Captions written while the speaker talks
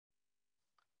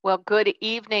Well, good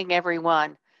evening,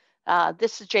 everyone.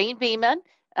 This is Jane Beeman.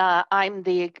 I'm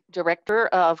the Director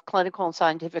of Clinical and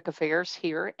Scientific Affairs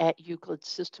here at Euclid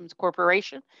Systems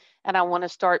Corporation, and I want to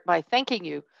start by thanking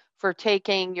you for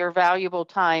taking your valuable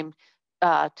time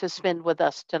to spend with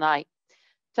us tonight.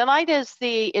 Tonight is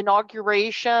the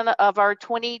inauguration of our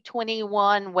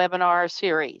 2021 webinar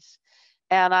series,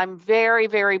 and I'm very,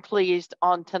 very pleased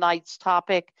on tonight's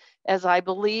topic, as I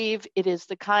believe it is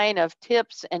the kind of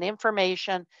tips and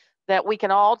information that we can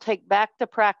all take back to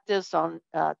practice on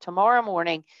tomorrow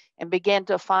morning and begin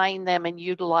to find them and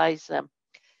utilize them.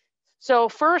 So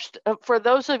first, for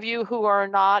those of you who are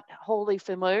not wholly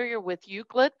familiar with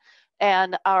Euclid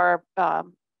and the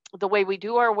way we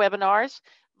do our webinars,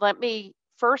 let me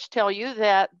first tell you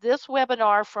that this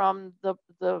webinar, from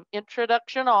the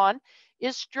introduction on,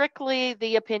 is strictly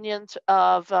the opinions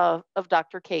of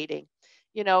Dr. Kading.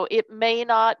 You know, it may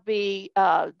not be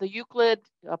the Euclid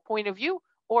point of view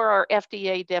or our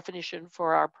FDA definition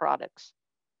for our products.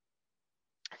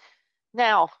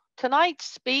 Now, tonight's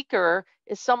speaker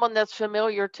is someone that's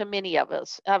familiar to many of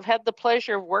us. I've had the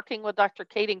pleasure of working with Dr.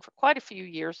 Kading for quite a few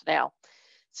years now.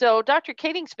 So Dr.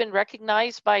 Kading's been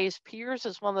recognized by his peers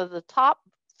as one of the top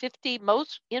 50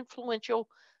 most influential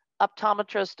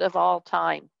optometrists of all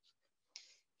time.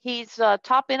 He's a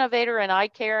top innovator in eye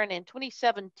care, and in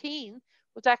 2017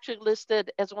 was actually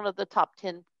listed as one of the top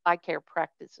 10 eye care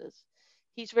practices.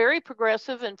 He's very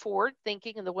progressive and forward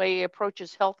thinking in the way he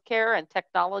approaches healthcare and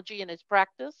technology in his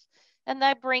practice, and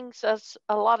that brings us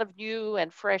a lot of new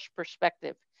and fresh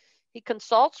perspective. He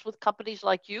consults with companies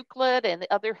like Euclid and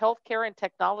other healthcare and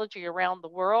technology around the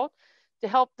world to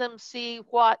help them see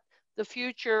what the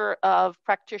future of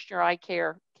practitioner eye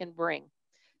care can bring.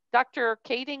 Dr.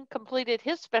 Kading completed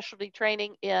his specialty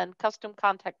training in custom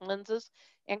contact lenses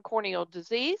and corneal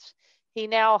disease. He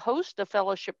now hosts a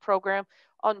fellowship program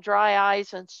on dry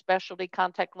eyes and specialty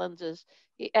contact lenses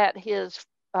at his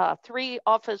 3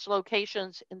 office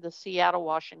locations in the Seattle,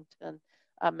 Washington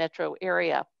metro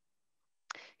area.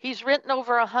 He's written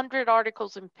over 100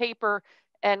 articles in paper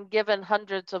and given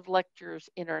hundreds of lectures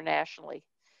internationally.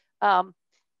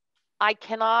 I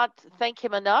cannot thank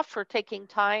him enough for taking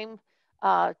time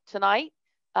tonight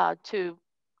to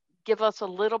give us a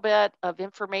little bit of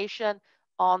information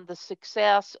on the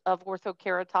success of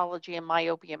orthokeratology and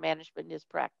myopia management in his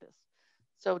practice.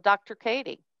 So Dr.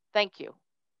 Kading, thank you.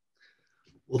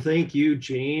 Well, thank you,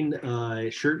 Jane.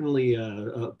 Certainly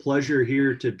a pleasure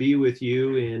here to be with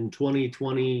you in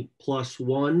 2020 plus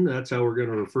one. That's how we're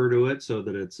going to refer to it, so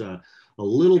that it's a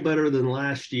little better than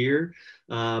last year.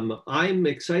 I'm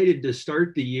excited to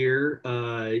start the year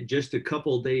just a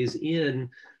couple days in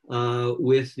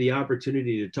with the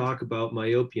opportunity to talk about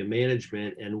myopia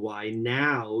management and why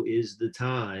now is the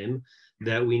time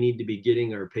that we need to be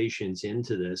getting our patients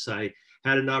into this. I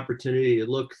had an opportunity to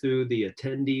look through the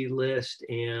attendee list,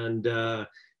 and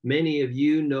many of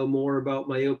you know more about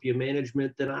myopia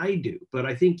management than I do, but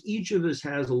I think each of us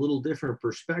has a little different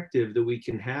perspective that we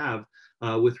can have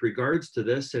with regards to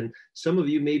this. And some of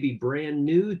you may be brand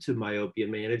new to myopia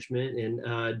management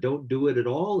and don't do it at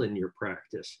all in your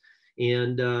practice.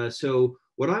 And so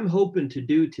what I'm hoping to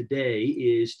do today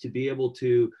is to be able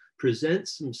to present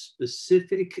some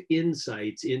specific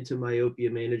insights into myopia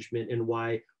management and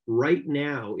why right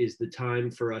now is the time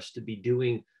for us to be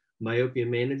doing myopia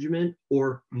management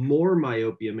or more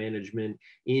myopia management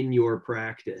in your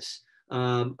practice.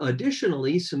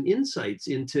 Additionally, some insights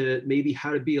into maybe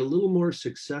how to be a little more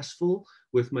successful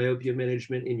with myopia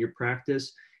management in your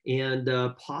practice, and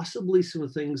possibly some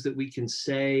things that we can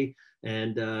say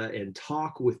and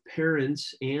talk with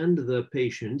parents and the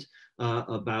patient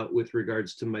about with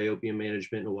regards to myopia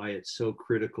management and why it's so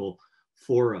critical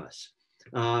for us.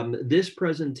 This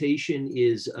presentation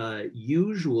is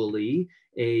usually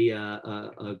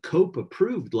a COPE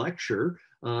approved lecture.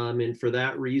 And for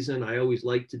that reason, I always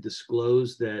like to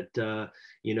disclose that,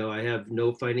 you know, I have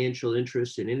no financial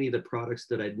interest in any of the products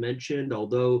that I'd mentioned,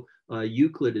 although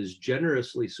Euclid is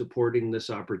generously supporting this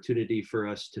opportunity for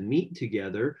us to meet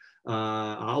together.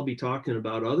 I'll be talking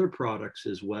about other products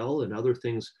as well and other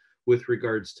things with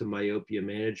regards to myopia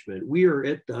management. We are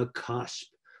at the cusp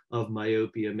of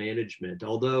myopia management.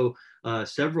 Although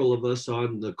several of us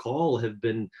on the call have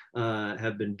been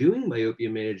doing myopia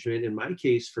management, in my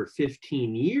case for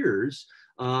 15 years,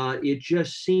 it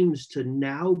just seems to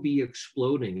now be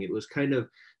exploding. It was kind of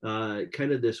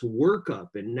this workup,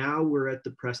 and now we're at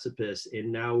the precipice,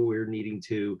 and now we're needing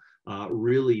to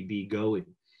really be going.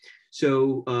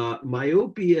 So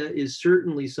myopia is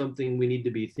certainly something we need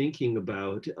to be thinking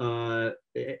about,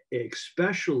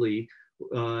 especially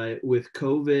with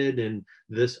COVID and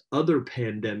this other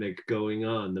pandemic going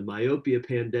on. The myopia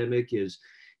pandemic is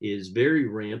very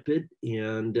rampant,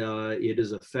 and it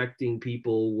is affecting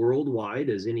people worldwide,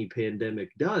 as any pandemic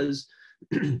does.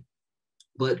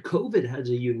 But COVID has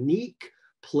a unique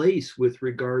place with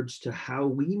regards to how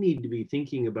we need to be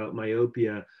thinking about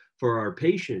myopia for our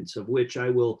patients, of which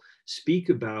I will speak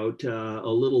about a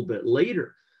little bit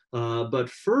later. But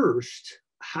first,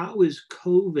 how is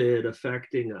COVID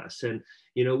affecting us? And,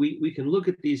 you know, we can look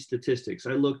at these statistics.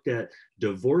 I looked at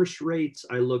divorce rates.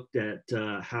 I looked at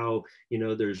how, you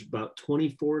know, there's about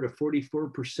 24 to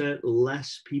 44%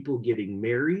 less people getting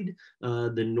married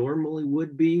than normally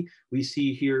would be. We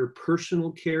see here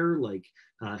personal care like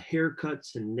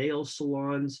haircuts and nail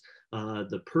salons.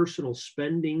 The personal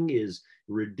spending is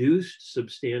reduced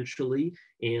substantially.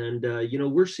 And, you know,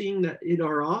 we're seeing that in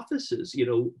our offices, you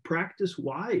know, practice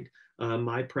wide.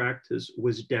 My practice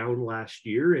was down last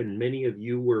year, and many of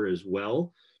you were as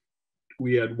well.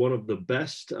 We had one of the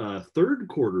best third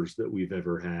quarters that we've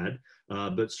ever had,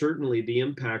 but certainly the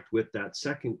impact with that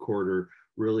second quarter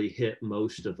really hit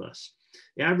most of us.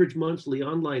 Average monthly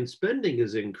online spending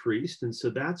has increased, and so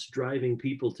that's driving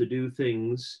people to do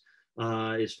things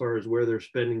as far as where they're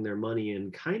spending their money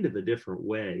in kind of a different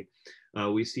way.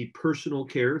 We see personal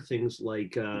care, things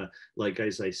like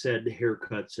as I said,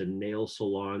 haircuts and nail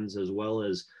salons, as well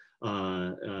as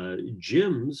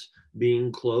gyms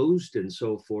being closed and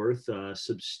so forth.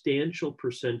 Substantial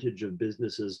percentage of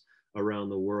businesses around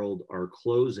the world are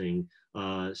closing.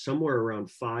 Somewhere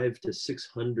around 500 to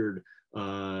 600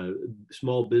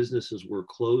 small businesses were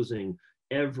closing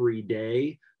every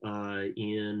day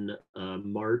in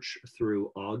March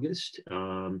through August.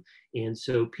 And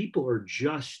so people are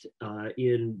just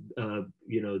in,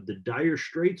 you know, the dire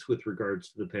straits with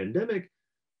regards to the pandemic,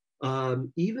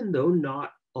 even though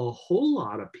not a whole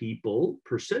lot of people,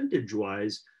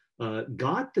 percentage-wise,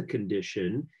 got the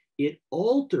condition. It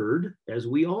altered, as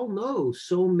we all know,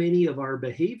 so many of our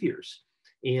behaviors.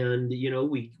 And, you know,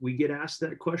 we get asked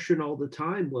that question all the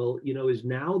time. Well, you know, is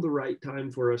now the right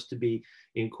time for us to be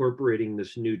incorporating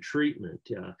this new treatment?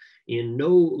 In no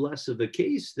less of a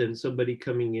case than somebody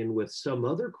coming in with some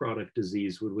other chronic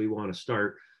disease would we want to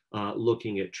start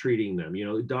looking at treating them. You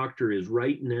know, doctor, is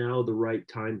right now the right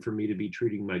time for me to be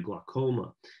treating my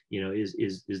glaucoma? You know,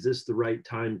 is this the right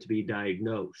time to be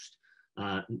diagnosed?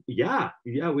 Yeah,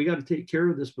 we got to take care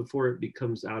of this before it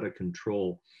becomes out of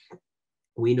control.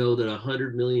 We know that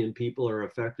 100 million people are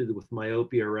affected with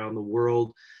myopia around the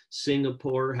world.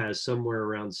 Singapore has somewhere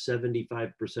around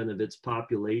 75% of its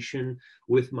population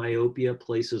with myopia,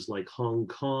 places like Hong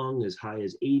Kong as high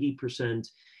as 80%.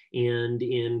 And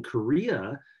in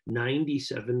Korea,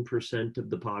 97% of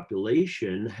the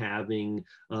population having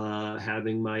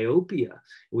myopia.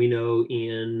 We know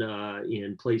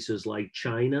in places like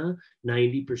China,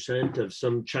 90% of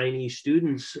some Chinese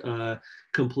students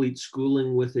complete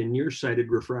schooling with a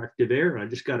nearsighted refractive error. I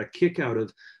just got a kick out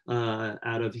of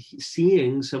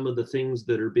seeing some of the things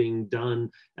that are being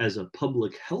done as a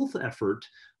public health effort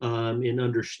in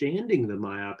understanding the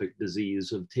myopic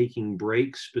disease, of taking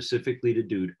breaks specifically to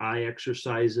do eye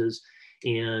exercises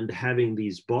and having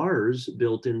these bars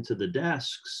built into the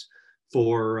desks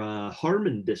for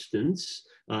Harmon distance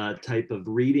type of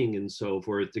reading and so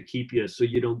forth, to keep you so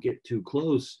you don't get too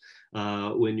close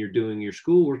when you're doing your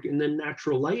schoolwork, and then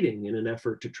natural lighting in an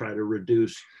effort to try to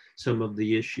reduce some of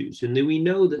the issues. And then we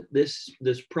know that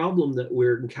this problem that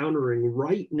we're encountering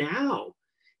right now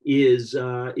is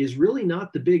really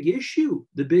not the big issue.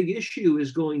 The big issue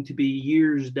is going to be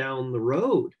years down the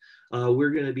road.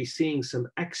 We're going to be seeing some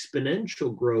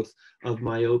exponential growth of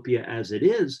myopia as it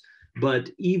is, but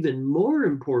even more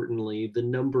importantly, the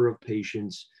number of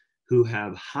patients who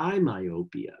have high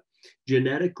myopia.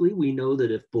 Genetically, we know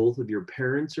that if both of your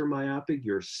parents are myopic,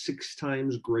 you're 6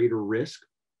 times greater risk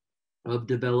of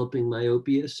developing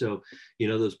myopia. So, you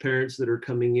know, those parents that are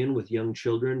coming in with young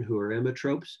children who are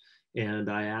emmetropes, and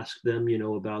I ask them, you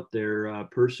know, about their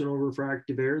personal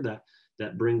refractive error,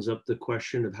 that brings up the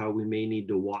question of how we may need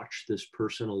to watch this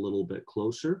person a little bit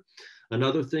closer.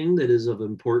 Another thing that is of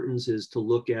importance is to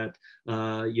look at,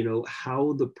 you know,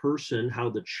 how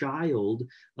the child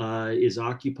is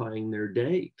occupying their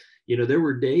day. You know, there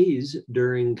were days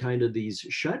during kind of these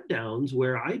shutdowns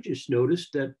where I just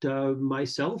noticed that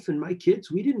myself and my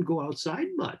kids, we didn't go outside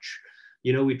much.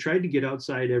 You know, we tried to get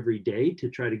outside every day to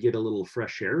try to get a little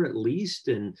fresh air at least.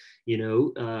 And, you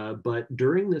know, but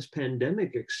during this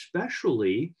pandemic,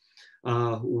 especially,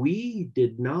 we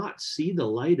did not see the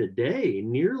light of day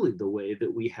nearly the way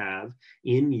that we have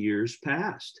in years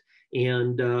past.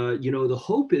 And, you know, the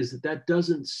hope is that that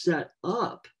doesn't set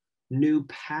up new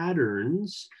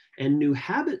patterns and new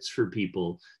habits for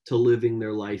people to living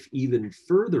their life even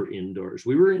further indoors.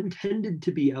 We were intended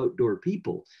to be outdoor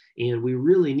people, and we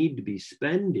really need to be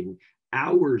spending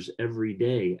hours every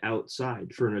day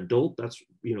outside. For an adult, that's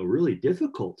really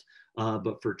difficult,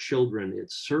 but for children,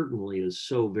 it certainly is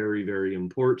so very, very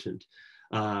important.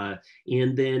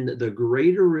 And then the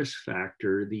greater risk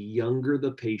factor, the younger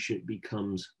the patient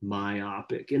becomes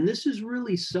myopic. And this is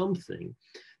really something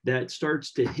that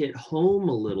starts to hit home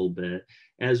a little bit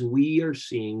as we are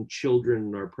seeing children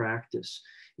in our practice.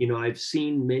 I've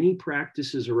seen many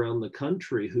practices around the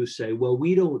country who say, well,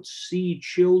 we don't see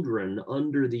children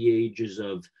under the ages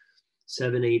of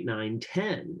 7, 8, 9,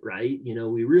 10, right?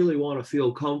 We really want to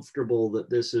feel comfortable that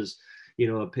this is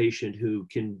a patient who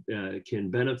can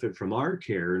benefit from our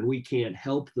care, and we can't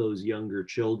help those younger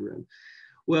children.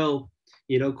 Well,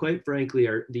 quite frankly,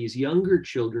 these younger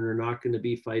children are not going to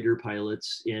be fighter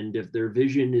pilots, and if their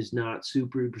vision is not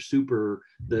super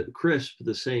crisp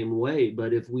the same way,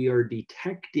 but if we are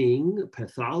detecting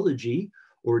pathology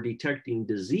or detecting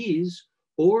disease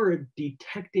or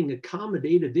detecting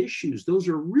accommodative issues, those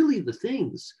are really the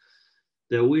things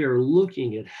that we are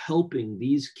looking at helping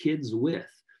these kids with.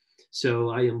 So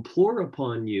I implore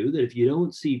upon you that if you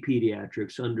don't see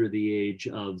pediatrics under the age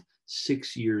of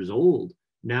 6 years old,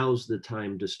 now's the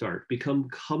time to start. Become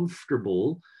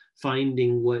comfortable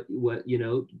finding what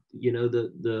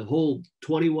the whole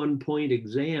 21-point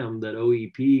exam that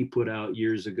OEP put out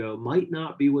years ago might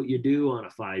not be what you do on a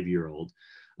 5-year-old.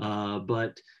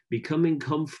 But becoming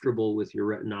comfortable with your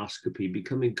retinoscopy,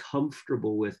 becoming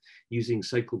comfortable with using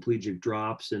cycloplegic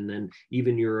drops, and then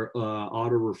even your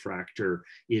autorefractor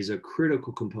is a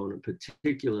critical component,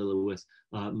 particularly with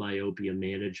myopia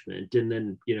management. And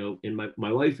then, and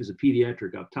my wife is a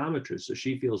pediatric optometrist, so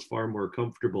she feels far more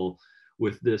comfortable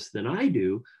with this than I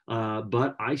do,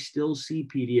 but I still see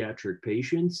pediatric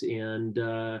patients and,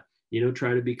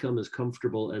 try to become as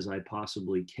comfortable as I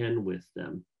possibly can with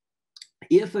them.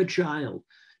 If a child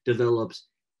develops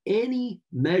any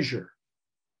measure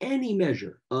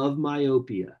of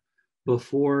myopia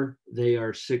before they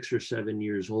are 6 or 7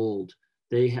 years old,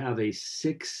 they have a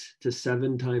 6 to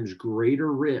 7 times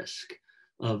greater risk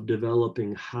of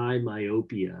developing high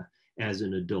myopia as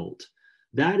an adult.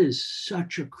 That is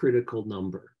such a critical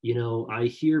number. I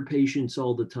hear patients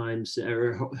all the time,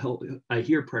 I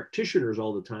hear practitioners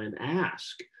all the time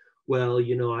ask, well,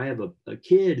 I have a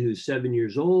kid who's 7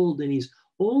 years old and he's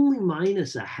only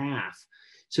minus a half.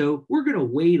 So we're going to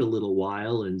wait a little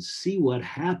while and see what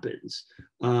happens.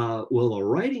 Well, the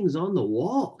writing's on the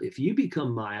wall. If you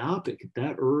become myopic at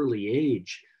that early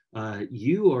age,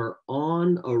 you are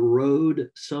on a road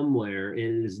somewhere,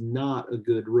 and it is not a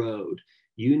good road.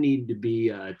 You need to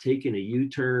be taking a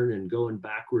U-turn and going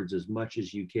backwards as much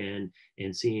as you can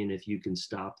and seeing if you can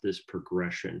stop this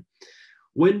progression.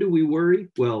 When do we worry?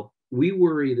 Well, we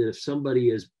worry that if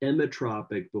somebody is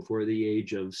emetropic before the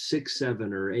age of 6,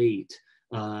 7, or 8,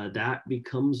 that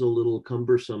becomes a little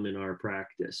cumbersome in our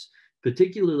practice,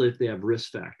 particularly if they have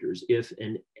risk factors. If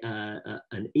an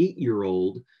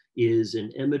 8-year-old is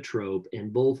an emetrope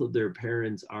and both of their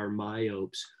parents are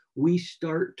myopes, we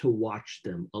start to watch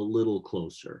them a little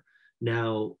closer.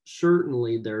 Now,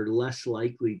 certainly they're less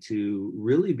likely to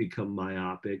really become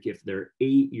myopic if they're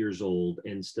 8 years old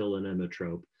and still an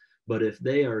emetrope. But if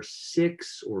they are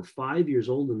 6 or 5 years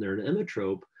old and they're an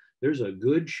emetrope, there's a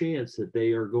good chance that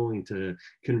they are going to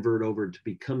convert over to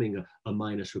becoming a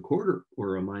minus a quarter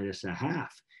or a minus a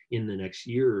half in the next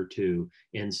year or two,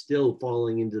 and still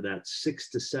falling into that 6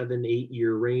 to 7,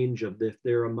 8-year range of, if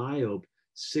they're a myope,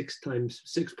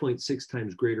 6.6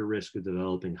 times greater risk of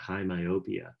developing high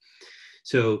myopia.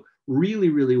 So really,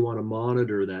 really want to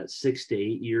monitor that 6 to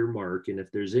 8 year mark. And if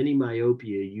there's any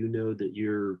myopia, that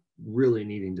you're really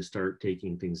needing to start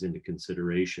taking things into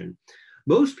consideration.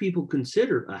 Most people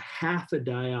consider a half a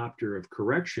diopter of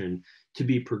correction to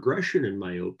be progression in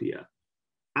myopia.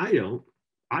 I don't.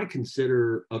 I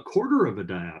consider a quarter of a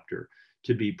diopter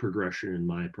to be progression in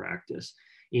my practice.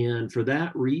 And for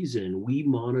that reason, we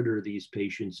monitor these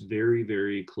patients very,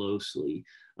 very closely.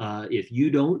 If you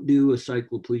don't do a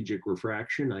cycloplegic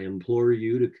refraction, I implore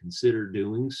you to consider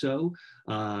doing so.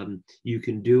 You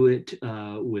can do it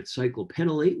with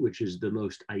cyclopenolate, which is the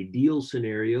most ideal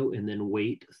scenario, and then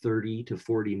wait 30 to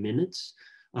 40 minutes.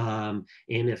 And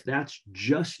if that's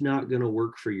just not going to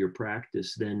work for your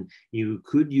practice, then you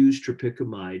could use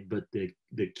tropicamide. But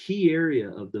the key area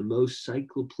of the most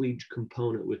cycloplegic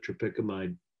component with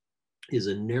tropicamide is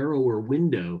a narrower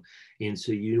window. And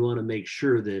so you want to make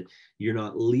sure that you're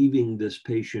not leaving this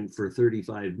patient for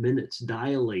 35 minutes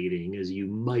dilating as you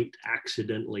might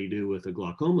accidentally do with a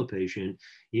glaucoma patient.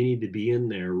 You need to be in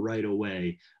there right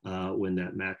away when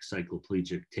that max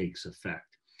cycloplegic takes effect.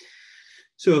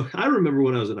 So I remember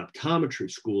when I was in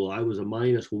optometry school, I was a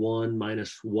 -1,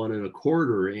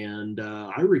 -1.25, and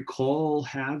I recall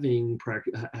having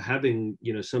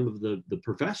some of the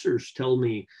professors tell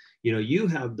me, you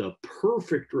have the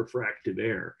perfect refractive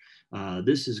error.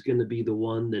 This is going to be the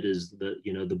one that is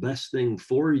the best thing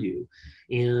for you.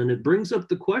 And it brings up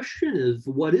the question of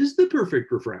what is the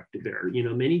perfect refractive error?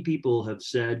 Many people have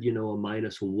said, a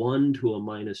 -1 to a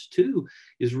 -2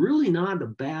 is really not a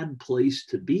bad place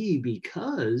to be,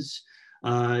 because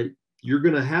you're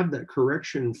going to have that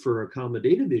correction for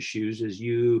accommodative issues as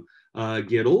you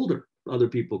get older. Other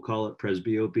people call it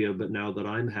presbyopia, but now that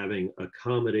I'm having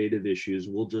accommodative issues,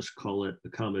 we'll just call it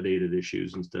accommodative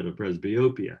issues instead of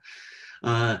presbyopia.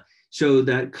 So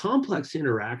that complex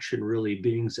interaction really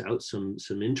brings out some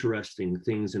interesting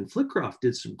things. And Flitcroft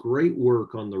did some great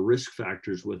work on the risk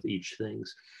factors with each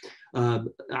things.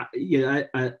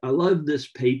 I love this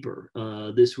paper.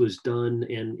 This was done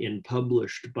and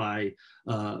published by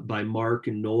Mark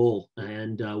and Noel.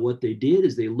 And what they did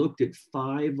is they looked at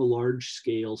 5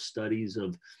 large-scale studies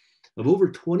of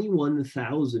over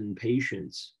 21,000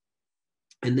 patients.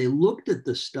 And they looked at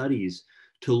the studies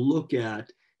to look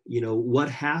at what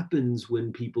happens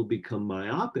when people become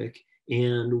myopic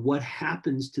and what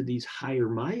happens to these higher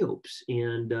myopes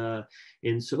and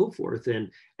so forth.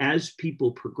 And as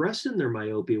people progress in their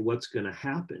myopia, what's going to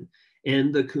happen?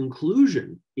 And the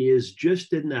conclusion is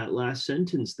just in that last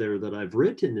sentence there that I've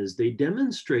written, is they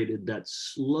demonstrated that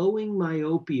slowing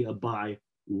myopia by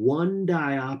 1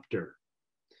 diopter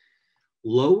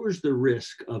lowers the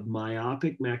risk of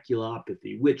myopic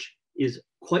maculopathy, which is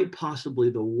quite possibly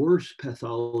the worst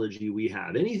pathology we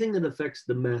have. Anything that affects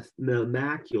the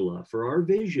macula for our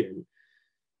vision,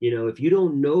 if you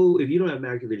don't have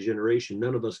macular degeneration,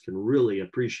 none of us can really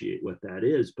appreciate what that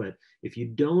is. But if you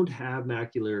don't have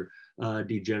macular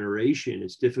degeneration,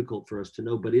 it's difficult for us to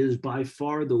know, but it is by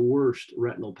far the worst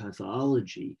retinal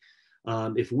pathology.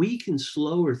 If we can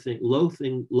lower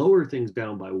things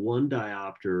down by 1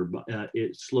 diopter,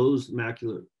 it slows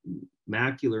macular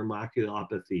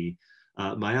maculopathy,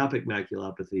 myopic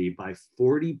maculopathy by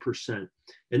 40%.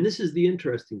 And this is the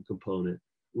interesting component,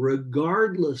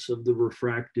 regardless of the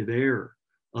refractive error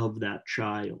of that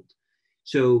child.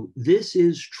 So this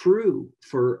is true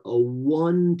for a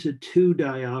 1 to 2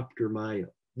 diopter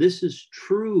myope. This is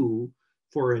true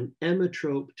for an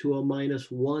emmetrope to a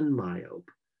 -1 myope.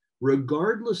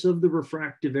 Regardless of the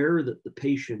refractive error that the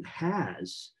patient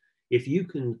has, if you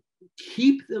can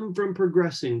keep them from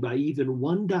progressing by even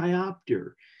 1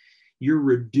 diopter, you're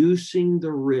reducing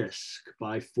the risk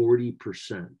by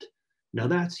 40%. Now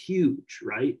that's huge,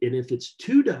 right? And if it's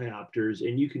 2 diopters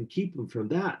and you can keep them from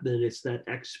that, then it's that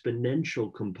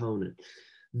exponential component.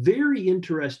 Very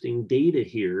interesting data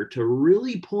here to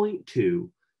really point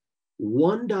to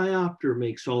 1 diopter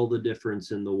makes all the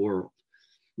difference in the world.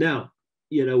 Now,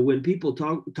 when people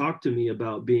talk to me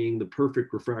about being the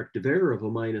perfect refractive error of a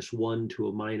 -1 to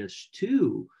a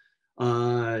 -2,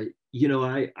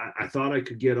 I thought I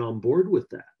could get on board with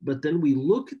that. But then we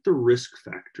look at the risk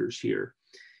factors here.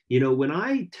 When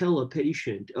I tell a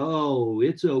patient, oh,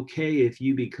 it's okay if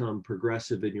you become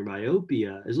progressive in your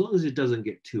myopia, as long as it doesn't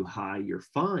get too high, you're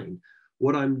fine.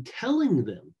 What I'm telling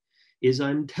them is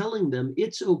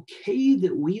it's okay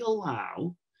that we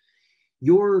allow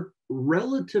your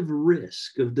relative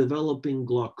risk of developing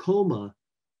glaucoma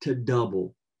to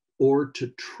double or to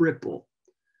triple.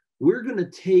 We're going to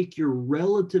take your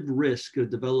relative risk of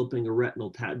developing a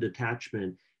retinal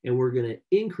detachment and we're going to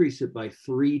increase it by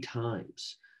 3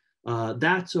 times.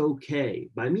 That's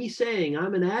okay. By me saying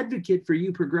I'm an advocate for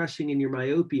you progressing in your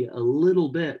myopia a little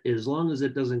bit, as long as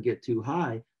it doesn't get too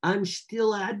high, I'm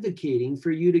still advocating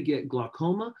for you to get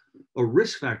glaucoma or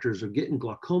risk factors of getting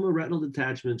glaucoma, retinal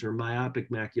detachments, or myopic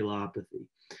maculopathy.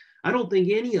 I don't think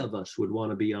any of us would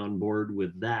want to be on board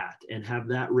with that and have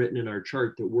that written in our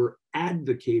chart that we're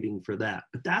advocating for that.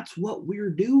 But that's what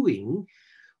we're doing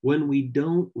when we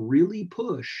don't really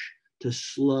push to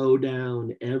slow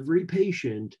down every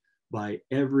patient by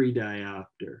every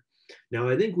diopter. Now,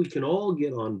 I think we can all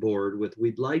get on board with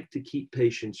we'd like to keep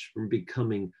patients from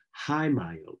becoming high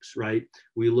myopes, right?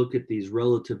 We look at these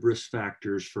relative risk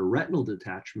factors for retinal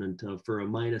detachment for a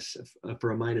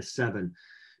 -7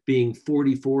 being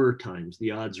 44 times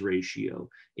the odds ratio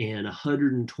and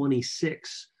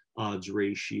 126 odds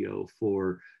ratio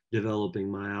for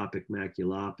developing myopic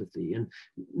maculopathy. And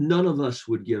none of us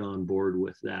would get on board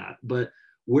with that. But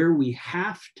where we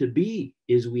have to be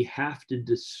is we have to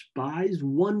despise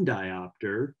one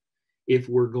diopter if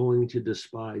we're going to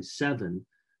despise 7,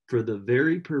 for the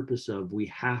very purpose of we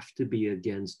have to be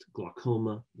against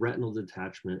glaucoma, retinal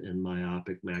detachment, and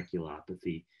myopic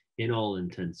maculopathy in all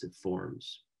intensive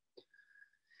forms.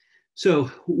 So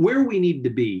where we need to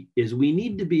be is we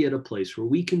need to be at a place where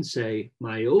we can say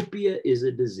myopia is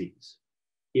a disease.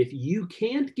 If you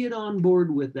can't get on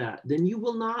board with that, then you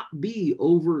will not be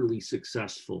overly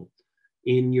successful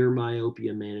in your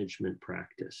myopia management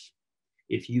practice.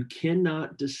 If you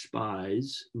cannot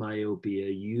despise myopia,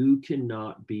 you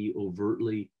cannot be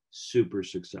overtly super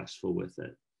successful with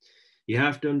it. You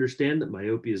have to understand that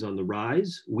myopia is on the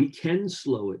rise. We can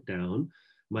slow it down.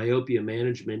 Myopia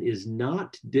management is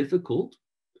not difficult,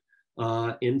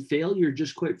 and failure,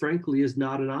 just quite frankly, is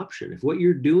not an option. If what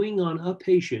you're doing on a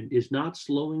patient is not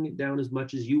slowing it down as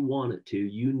much as you want it to,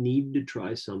 you need to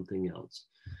try something else.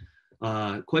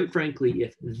 Quite frankly,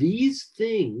 if these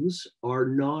things are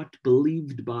not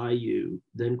believed by you,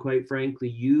 then quite frankly,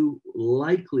 you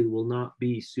likely will not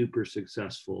be super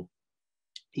successful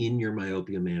in your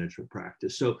myopia management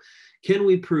practice. So can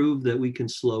we prove that we can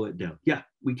slow it down? Yeah,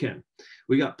 we can.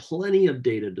 We got plenty of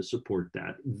data to support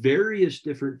that. Various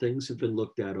different things have been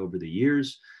looked at over the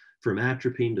years, from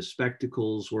atropine to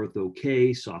spectacles,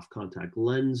 ortho-K, soft contact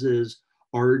lenses,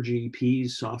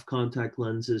 RGPs, soft contact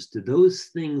lenses. Do those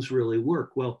things really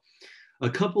work? Well, a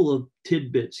couple of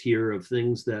tidbits here of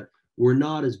things that we're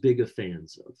not as big of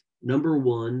fans of. Number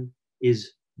one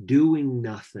is doing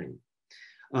nothing.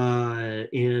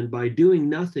 And by doing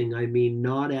nothing, I mean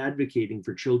not advocating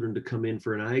for children to come in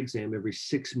for an eye exam every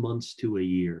 6 months to a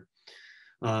year.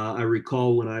 I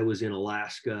recall when I was in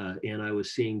Alaska and I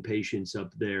was seeing patients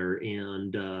up there,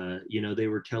 and they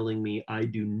were telling me, I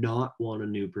do not want a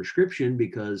new prescription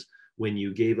because when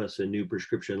you gave us a new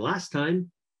prescription last time,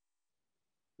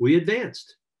 we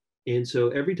advanced. And so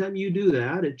every time you do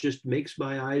that, it just makes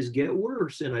my eyes get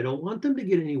worse, and I don't want them to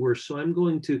get any worse. So I'm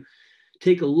going to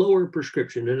take a lower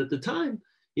prescription. And at the time,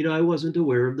 I wasn't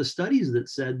aware of the studies that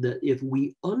said that if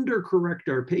we undercorrect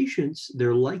our patients,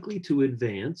 they're likely to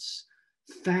advance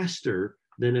faster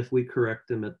than if we correct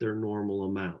them at their normal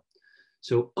amount.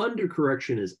 So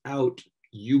undercorrection is out.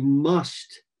 You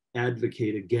must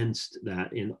advocate against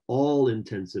that in all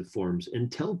intensive forms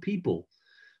and tell people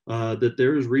that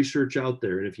there is research out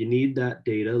there. And if you need that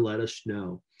data, let us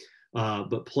know.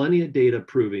 But plenty of data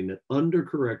proving that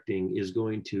undercorrecting is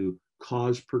going to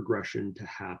cause progression to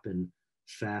happen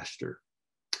faster.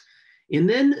 And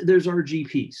then there's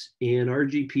RGPs, and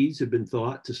RGPs have been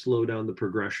thought to slow down the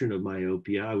progression of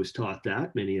myopia. I was taught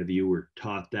that. Many of you were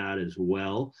taught that as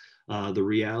well. The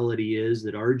reality is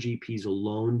that RGPs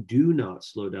alone do not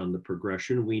slow down the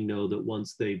progression. We know that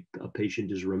once a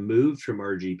patient is removed from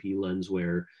RGP lens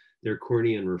wear, their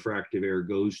cornea and refractive error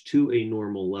goes to a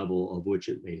normal level of which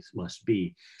it must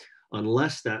be,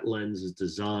 unless that lens is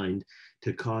designed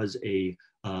to cause a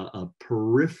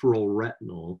peripheral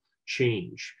retinal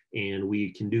change. And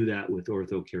we can do that with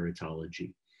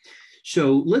orthokeratology.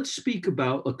 So let's speak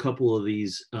about a couple of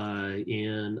these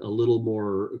in a little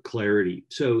more clarity.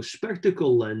 So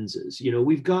spectacle lenses,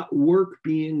 we've got work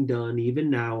being done even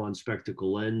now on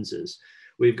spectacle lenses.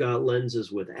 We've got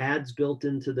lenses with ads built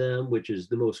into them, which is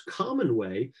the most common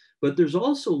way, but there's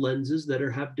also lenses that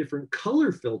have different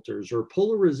color filters or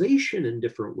polarization in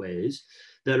different ways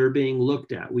that are being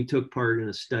looked at. We took part in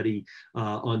a study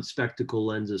on spectacle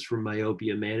lenses for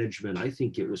myopia management. I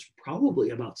think it was probably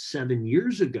about 7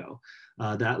 years ago.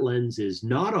 That lens is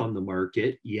not on the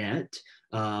market yet,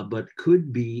 but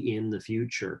could be in the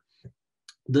future.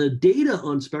 The data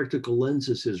on spectacle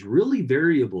lenses is really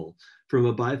variable from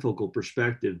a bifocal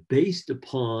perspective based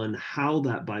upon how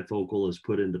that bifocal is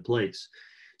put into place.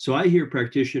 So I hear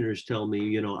practitioners tell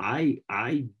me, I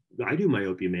do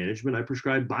myopia management. I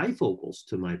prescribe bifocals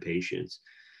to my patients.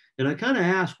 And I kind of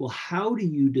ask, well, how do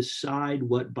you decide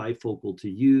what bifocal to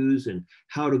use and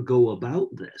how to go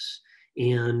about this?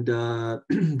 And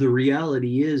the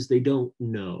reality is they don't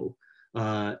know.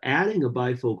 Adding a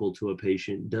bifocal to a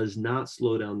patient does not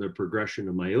slow down their progression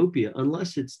of myopia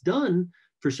unless it's done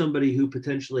for somebody who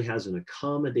potentially has an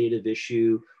accommodative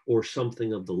issue or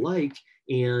something of the like.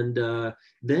 And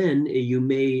then you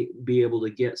may be able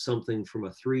to get something from a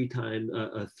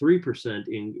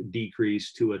 3%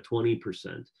 decrease to a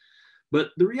 20%.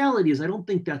 But the reality is, I don't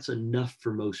think that's enough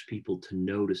for most people to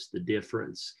notice the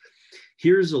difference.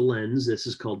 Here's a lens. This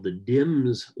is called the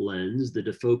DIMS lens. The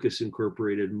defocus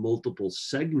incorporated multiple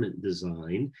segment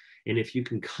design. And if you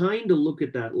can kind of look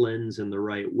at that lens in the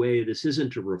right way, this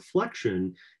isn't a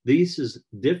reflection. This is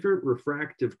different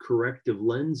refractive corrective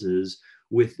lenses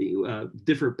with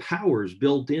different powers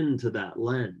built into that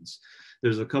lens.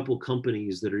 There's a couple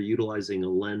companies that are utilizing a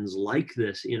lens like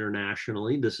this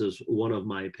internationally. This is one of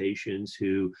my patients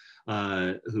who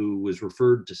was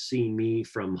referred to see me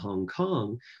from Hong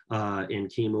Kong and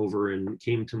came over and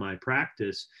came to my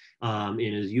practice and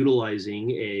is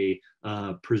utilizing a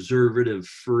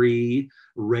preservative-free,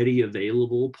 ready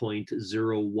available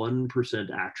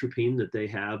 0.01% atropine that they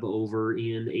have over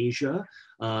in Asia.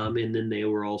 And then they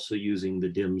were also using the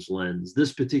DIMS lens.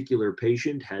 This particular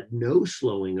patient had no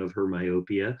slowing of her myopia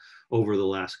over the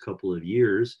last couple of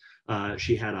years.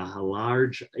 She had a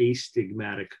large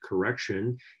astigmatic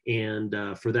correction, and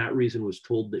for that reason was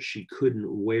told that she couldn't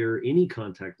wear any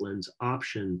contact lens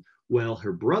option while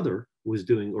her brother was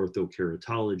doing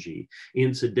orthokeratology.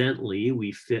 Incidentally,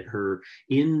 we fit her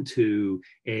into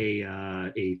a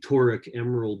toric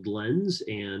emerald lens,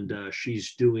 and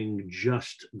she's doing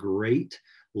just great,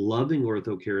 loving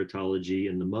orthokeratology,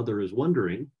 and the mother is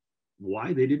wondering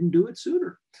why they didn't do it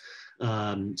sooner.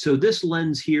 So this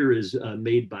lens here is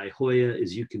made by Hoya.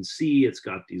 As you can see, it's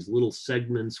got these little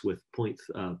segments with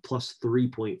plus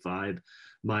 3.5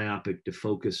 myopic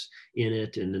defocus in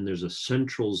it. And then there's a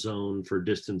central zone for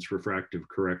distance refractive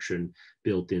correction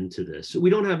built into this. So we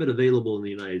don't have it available in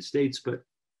the United States, but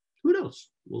who knows?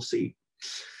 We'll see.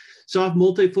 Soft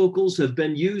multifocals have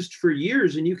been used for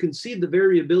years, and you can see the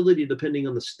variability depending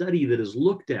on the study that is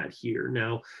looked at here.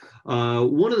 Now,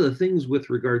 one of the things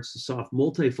with regards to soft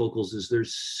multifocals is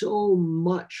there's so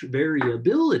much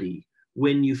variability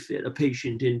when you fit a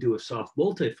patient into a soft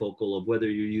multifocal of whether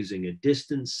you're using a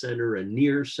distance center, a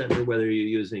near center, whether you're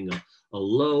using a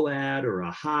low ad or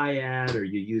a high ad, or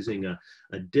you're using a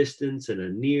distance and a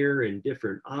near in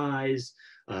different eyes.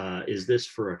 Is this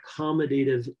for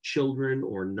accommodative children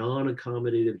or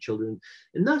non-accommodative children?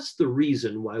 And that's the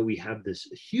reason why we have this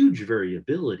huge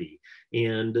variability.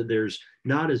 And there's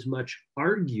not as much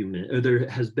argument, or there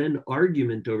has been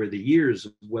argument over the years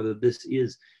of whether this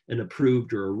is an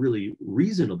approved or a really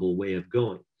reasonable way of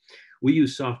going. We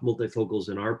use soft multifocals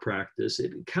in our practice.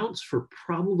 It accounts for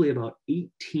probably about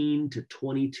 18 to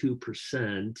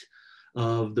 22%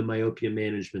 of the myopia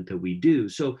management that we do.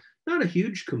 So not a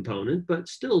huge component, but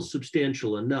still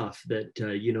substantial enough that,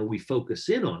 we focus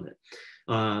in on it.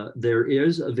 There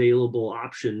is available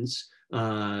options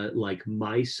like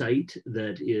MySight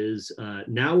that is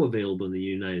now available in the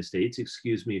United States.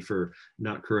 Excuse me for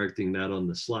not correcting that on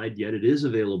the slide yet. It is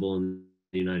available in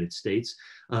the United States.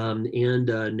 And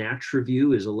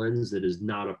NatraView is a lens that is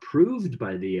not approved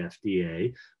by the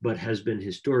FDA, but has been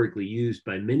historically used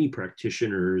by many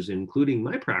practitioners, including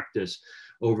my practice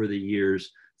over the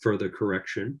years, for the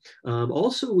correction.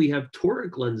 Also, we have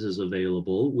toric lenses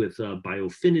available with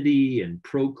Biofinity and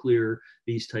ProClear.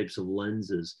 These types of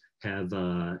lenses have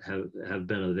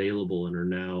been available and are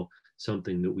now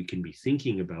something that we can be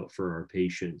thinking about for our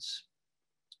patients.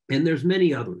 And there's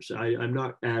many others. I'm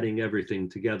not adding everything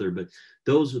together, but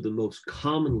those are the most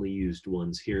commonly used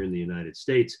ones here in the United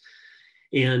States.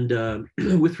 And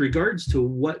with regards to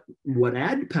what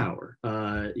ad power,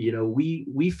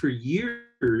 we for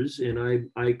years, and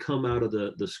I come out of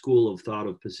the school of thought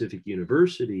of Pacific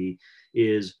University,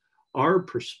 is our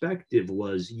perspective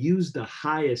was use the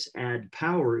highest ad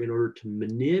power in order to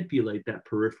manipulate that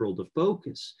peripheral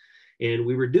defocus. And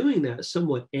we were doing that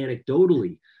somewhat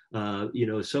anecdotally,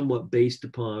 somewhat based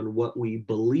upon what we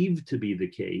believed to be the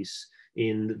case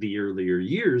in the earlier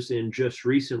years. And just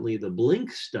recently, the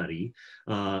Blink study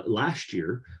last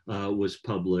year was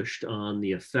published on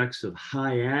the effects of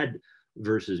high ad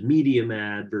versus medium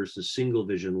ad versus single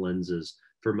vision lenses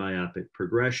for myopic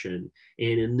progression.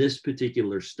 And in this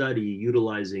particular study,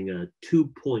 utilizing a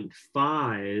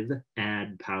 2.5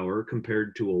 ad power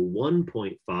compared to a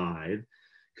 1.5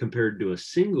 compared to a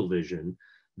single vision,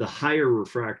 the higher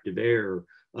refractive error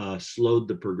slowed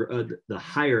the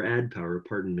higher ad power,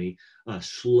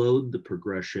 slowed the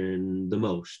progression the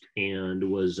most and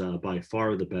was by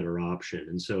far the better option.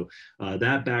 And so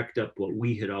that backed up what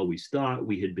we had always thought.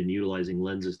 We had been utilizing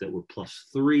lenses that were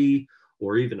 +3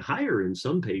 or even higher in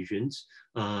some patients,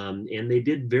 and they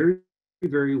did very,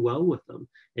 very well with them.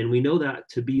 And we know that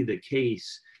to be the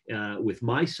case with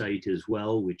MySight as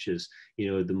well, which is,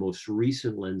 the most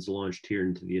recent lens launched here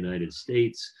into the United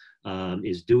States,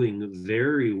 is doing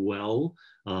very well.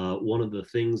 One of the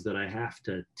things that I have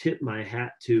to tip my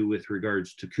hat to with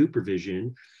regards to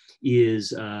CooperVision is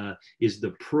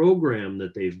the program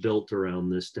that they've built around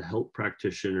this to help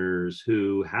practitioners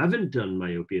who haven't done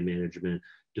myopia management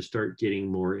to start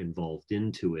getting more involved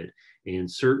into it. And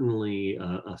certainly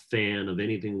a fan of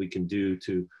anything we can do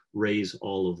to raise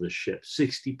all of the ships.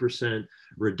 60%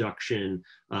 reduction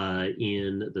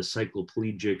in the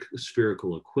cycloplegic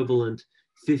spherical equivalent,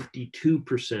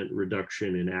 52%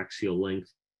 reduction in axial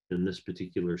length in this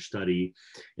particular study.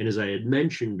 And as I had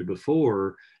mentioned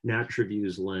before,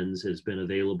 Natraview's lens has been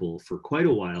available for quite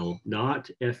a while, not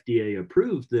FDA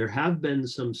approved. There have been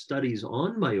some studies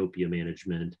on myopia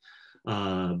management,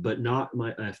 but not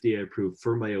FDA approved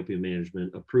for myopia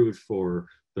management, approved for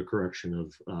the correction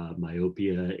of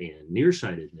myopia and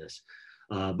nearsightedness.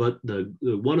 But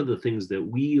one of the things that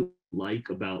we like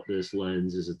about this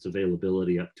lens is its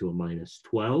availability up to a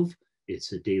 -12.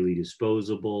 It's a daily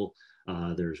disposable.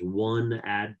 There's one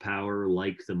add power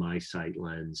like the MySight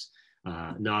lens,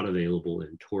 not available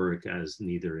in toric, as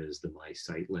neither is the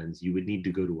MySight lens. You would need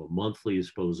to go to a monthly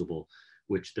disposable,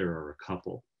 which there are a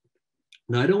couple.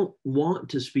 Now, I don't want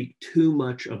to speak too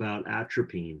much about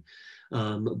atropine,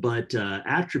 but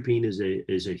atropine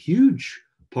is a huge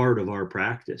part of our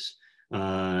practice.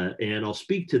 And I'll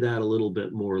speak to that a little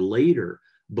bit more later.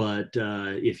 But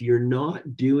if you're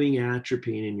not doing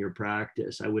atropine in your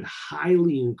practice, I would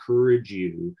highly encourage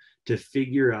you to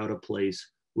figure out a place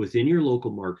within your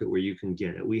local market where you can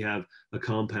get it. We have a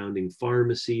compounding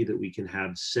pharmacy that we can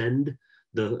have send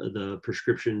the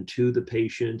prescription to the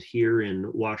patient here in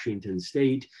Washington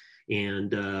State.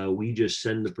 And we just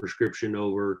send the prescription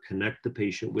over, connect the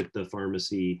patient with the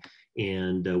pharmacy,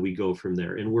 and we go from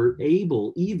there. And we're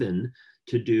able even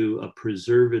to do a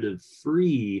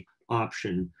preservative-free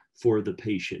option for the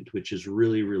patient, which is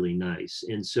really, really nice.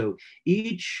 And so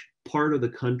each part of the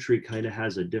country kind of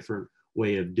has a different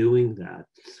way of doing that.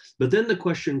 But then the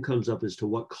question comes up as to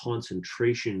what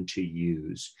concentration to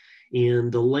use.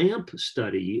 And the LAMP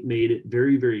study made it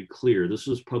very, very clear. This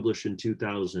was published in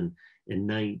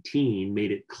 2019,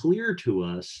 made it clear to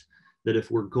us that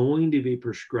if we're going to be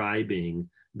prescribing,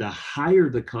 the higher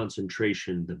the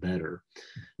concentration, the better.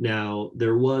 Now,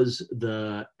 there was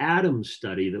the ATOM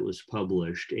study that was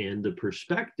published, and the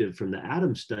perspective from the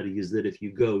ATOM study is that if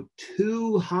you go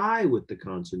too high with the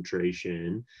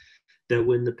concentration, that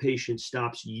when the patient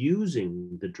stops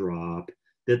using the drop,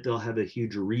 that they'll have a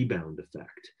huge rebound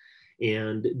effect.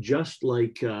 And just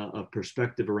like a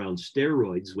perspective around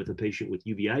steroids with a patient with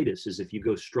uveitis is if you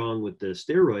go strong with the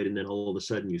steroid and then all of a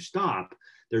sudden you stop,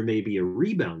 there may be a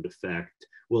rebound effect.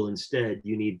 Well, instead,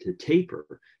 you need to taper.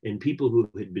 And people who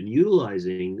had been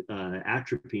utilizing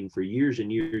atropine for years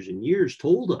and years and years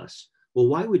told us, well,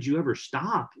 why would you ever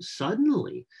stop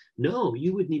suddenly? No,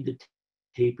 you would need to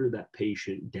taper that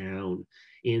patient down.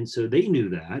 And so they knew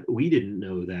that. We didn't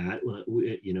know that,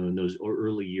 in those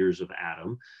early years of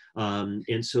ATOM.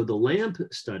 And so the LAMP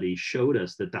study showed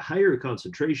us that the higher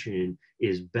concentration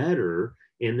is better.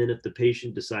 And then if the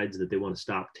patient decides that they want to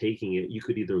stop taking it, you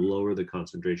could either lower the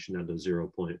concentration down to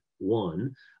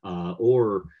 0.1,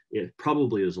 or it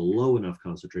probably is a low enough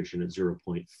concentration at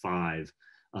 0.5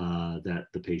 that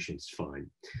the patient's fine.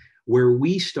 Where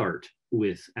we start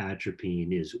with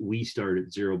atropine is we start at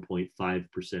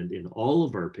 0.5% in all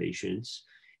of our patients,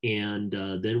 and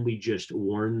then we just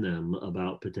warn them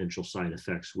about potential side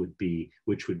effects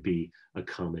which would be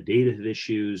accommodative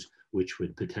issues, which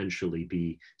would potentially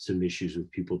be some issues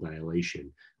with pupil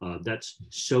dilation. That's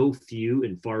so few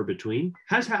and far between.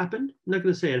 Has happened, I'm not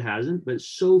going to say it hasn't, but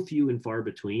so few and far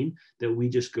between that we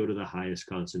just go to the highest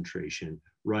concentration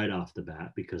right off the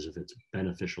bat because of its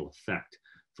beneficial effect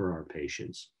for our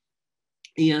patients.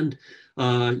 And,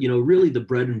 really the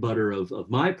bread and butter of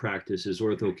my practice is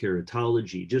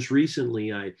orthokeratology. Just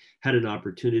recently, I had an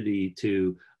opportunity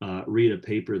to read a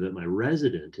paper that my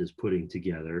resident is putting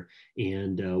together.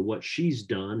 And what she's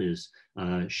done is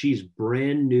she's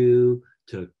brand new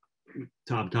to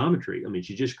optometry. I mean,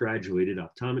 she just graduated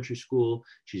optometry school.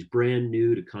 She's brand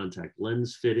new to contact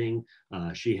lens fitting.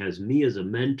 She has me as a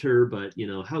mentor, but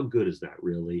how good is that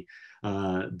really?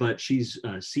 But she's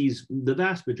sees the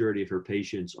vast majority of her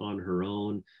patients on her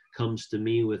own, comes to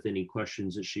me with any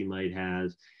questions that she might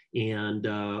have. And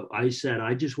I said,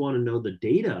 I just want to know the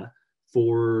data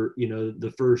for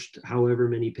the first however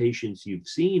many patients you've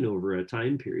seen over a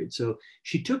time period. So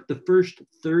she took the first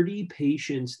 30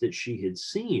 patients that she had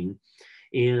seen,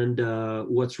 and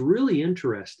what's really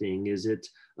interesting is it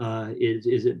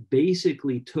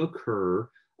basically took her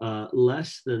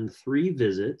less than 3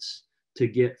 visits to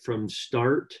get from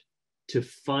start to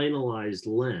finalized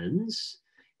lens,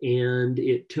 and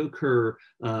it took her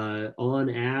on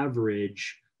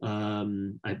average,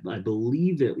 I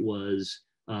believe it was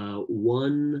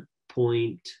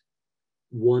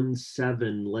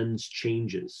 0.17 lens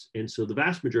changes. And so the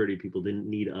vast majority of people didn't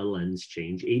need a lens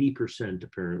change. 80%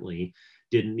 apparently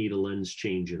didn't need a lens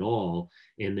change at all.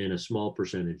 And then a small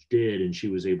percentage did. And she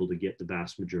was able to get the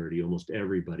vast majority, almost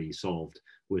everybody, solved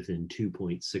within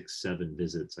 2.67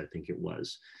 visits, I think it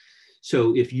was.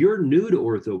 So if you're new to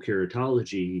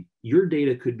orthokeratology, your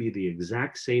data could be the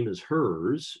exact same as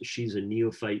hers. She's a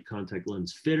neophyte contact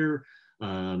lens fitter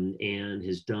and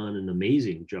has done an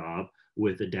amazing job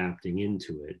with adapting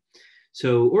into it.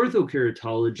 So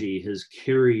orthokeratology has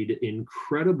carried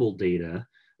incredible data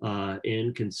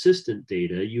and consistent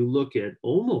data. You look at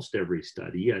almost every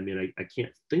study. I mean, I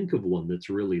can't think of one that's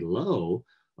really low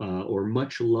or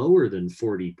much lower than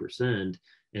 40%.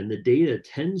 And the data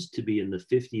tends to be in the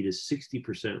 50 to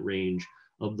 60% range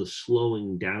of the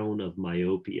slowing down of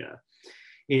myopia.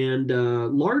 And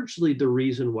largely the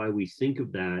reason why we think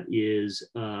of that is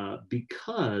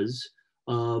because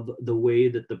of the way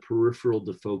that the peripheral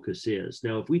defocus is.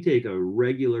 Now, if we take a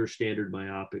regular standard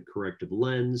myopic corrective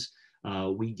lens,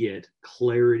 we get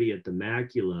clarity at the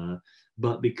macula,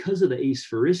 but because of the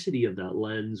asphericity of that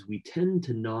lens, we tend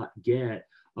to not get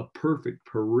a perfect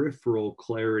peripheral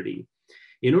clarity.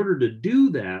 In order to do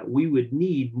that, we would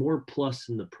need more plus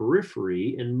in the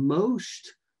periphery, and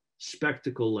most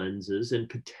spectacle lenses and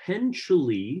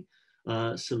potentially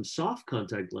some soft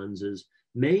contact lenses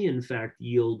may in fact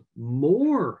yield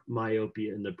more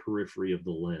myopia in the periphery of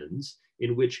the lens,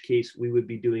 in which case we would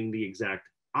be doing the exact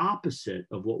opposite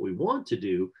of what we want to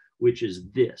do, which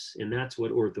is this. And that's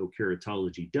what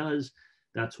orthokeratology does.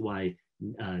 That's why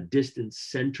distant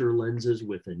center lenses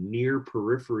with a near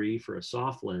periphery for a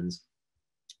soft lens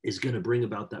is going to bring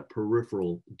about that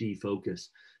peripheral defocus.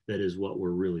 That is what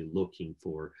we're really looking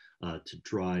for to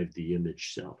drive the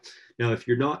image cell. Now, if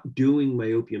you're not doing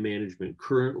myopia management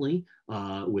currently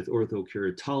with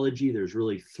orthokeratology, there's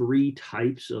really three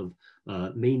types of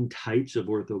main types of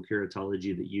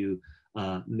orthokeratology that you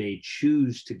may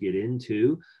choose to get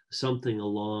into. Something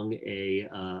along a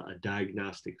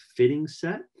diagnostic fitting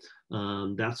set.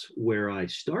 That's where I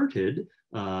started.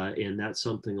 And that's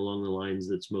something along the lines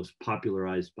that's most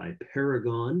popularized by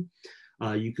Paragon.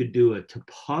 You could do a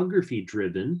topography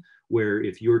driven, where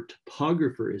if your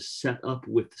topographer is set up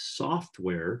with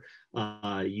software,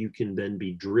 you can then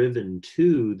be driven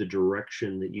to the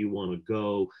direction that you want to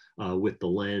go with the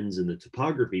lens, and the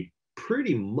topography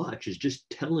pretty much is just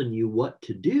telling you what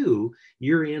to do.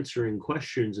 You're answering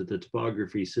questions that the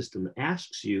topography system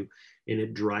asks you, and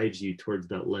it drives you towards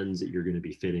that lens that you're going to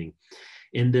be fitting.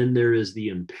 And then there is the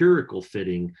empirical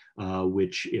fitting,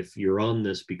 which if you're on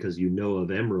this because you know of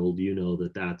Emerald, you know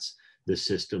that that's the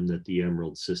system that the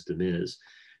Emerald system is.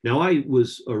 Now, I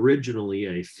was originally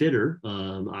a fitter.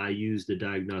 I used the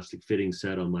diagnostic fitting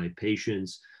set on my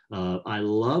patients. I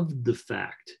loved the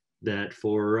fact that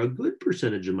for a good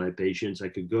percentage of my patients, I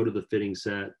could go to the fitting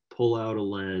set, pull out a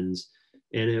lens,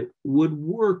 and it would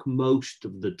work most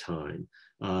of the time,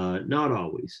 not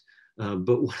always.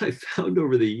 But what I found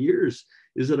over the years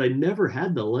is that I never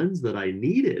had the lens that I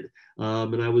needed.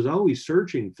 And I was always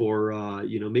searching for,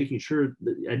 making sure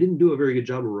that I didn't do a very good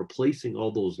job of replacing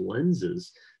all those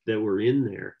lenses that were in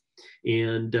there.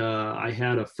 And I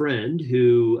had a friend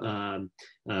who,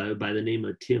 by the name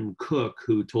of Tim Cook,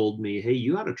 who told me, hey,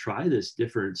 you ought to try this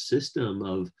different system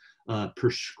of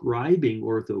prescribing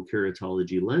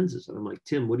orthokeratology lenses. And I'm like,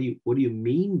 Tim, what do you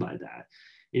mean by that?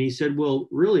 And he said, well,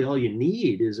 really all you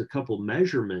need is a couple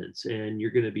measurements and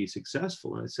you're going to be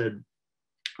successful. And I said,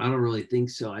 I don't really think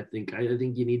so. I think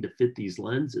you need to fit these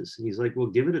lenses. And he's like, well,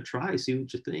 give it a try. See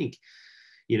what you think.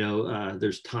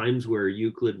 There's times where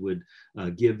Euclid would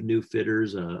give new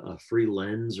fitters a free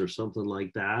lens or something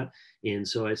like that. And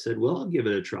so I said, well, I'll give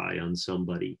it a try on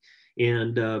somebody.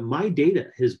 And my data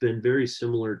has been very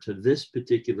similar to this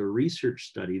particular research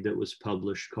study that was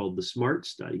published called the SMART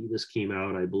study. This came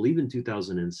out, I believe, in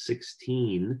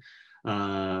 2016.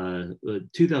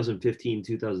 2015,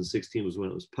 2016 was when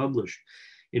it was published.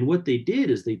 And what they did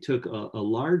is they took a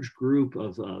large group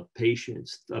of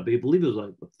patients. I believe it was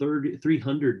like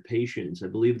 300 patients. I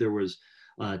believe there was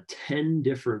 10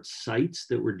 different sites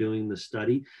that were doing the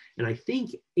study. And I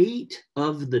think 8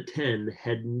 of the 10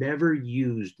 had never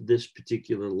used this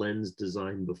particular lens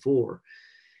design before.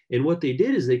 And what they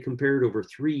did is they compared over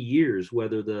 3 years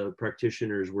whether the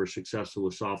practitioners were successful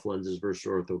with soft lenses versus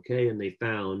ortho-K, and they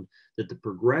found that the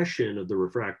progression of the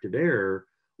refractive error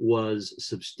was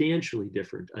substantially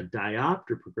different. A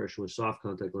diopter progression with soft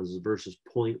contact lenses versus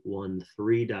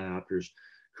 0.13 diopters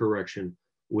correction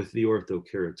with the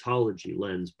orthokeratology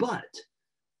lens. But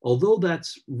although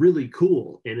that's really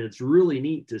cool and it's really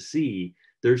neat to see,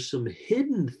 there's some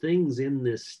hidden things in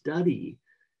this study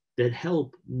that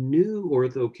help new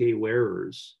ortho-K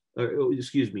wearers, or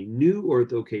excuse me, new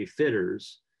ortho-K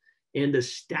fitters and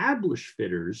established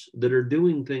fitters that are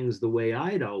doing things the way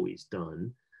I'd always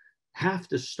done have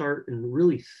to start and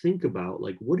really think about,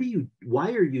 like,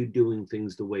 why are you doing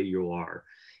things the way you are?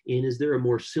 And is there a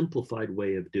more simplified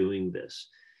way of doing this?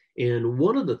 And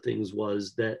one of the things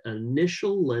was that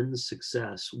initial lens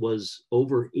success was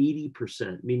over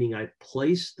 80%, meaning I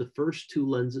placed the first two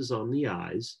lenses on the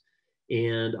eyes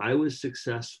and I was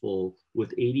successful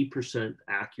with 80%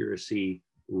 accuracy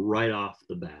right off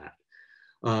the bat.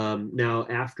 Now,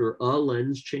 after a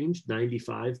lens change,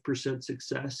 95%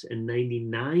 success and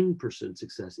 99%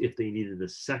 success if they needed a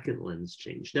second lens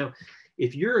change. Now,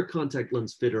 if you're a contact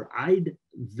lens fitter, I'd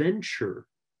venture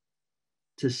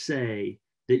to say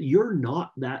that you're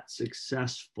not that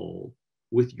successful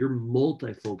with your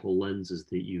multifocal lenses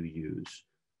that you use.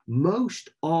 Most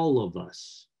all of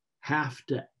us have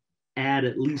to add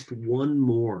at least one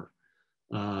more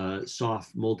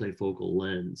soft multifocal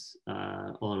lens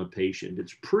on a patient.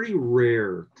 It's pretty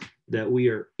rare that we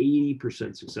are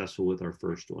 80% successful with our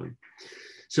first one.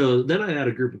 So then I had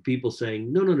a group of people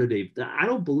saying, no, Dave, I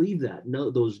don't believe that. No,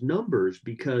 those numbers,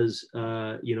 because,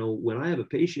 when I have a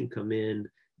patient come in,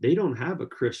 they don't have a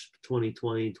crisp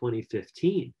 2020,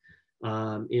 2015.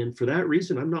 And for that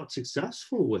reason, I'm not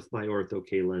successful with my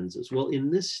ortho-K lenses. Well, in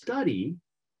this study,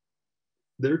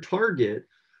 their target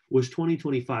was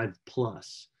 2025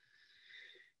 plus.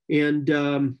 And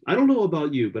I don't know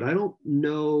about you, but I don't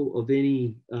know of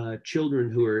any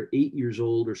children who are 8 years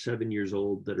old or 7 years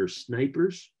old that are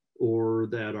snipers or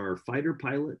that are fighter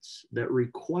pilots that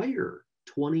require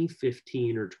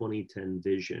 2015 or 2010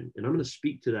 vision. And I'm going to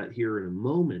speak to that here in a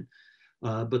moment.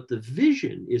 But the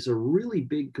vision is a really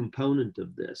big component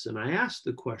of this. And I asked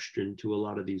the question to a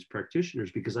lot of these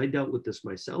practitioners, because I dealt with this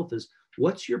myself, is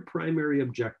what's your primary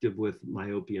objective with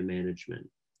myopia management?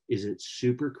 Is it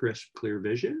super crisp, clear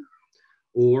vision?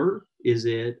 Or is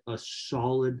it a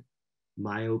solid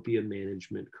myopia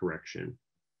management correction?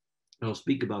 I'll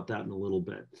speak about that in a little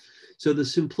bit. So the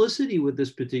simplicity with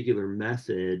this particular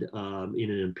method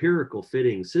in an empirical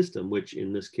fitting system, which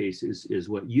in this case is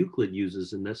what Euclid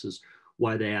uses, and this is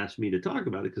why they asked me to talk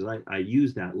about it, because I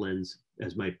use that lens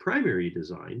as my primary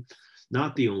design,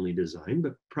 not the only design,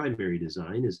 but primary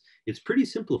design. Is it's pretty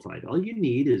simplified. All you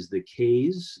need is the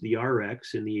Ks, the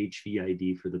RX, and the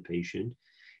HVID for the patient.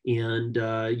 And,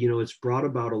 it's brought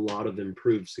about a lot of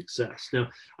improved success. Now,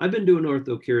 I've been doing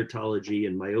orthokeratology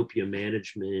and myopia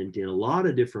management in a lot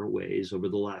of different ways over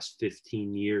the last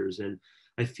 15 years. And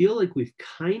I feel like we've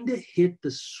kind of hit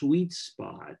the sweet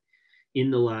spot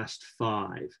in the last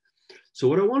 5. So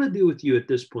what I want to do with you at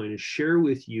this point is share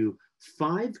with you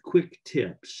 5 quick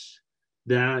tips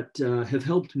that have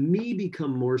helped me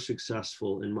become more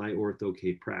successful in my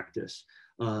ortho-K practice,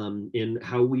 and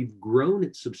how we've grown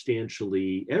it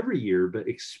substantially every year, but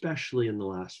especially in the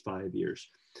last 5 years.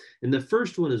 And the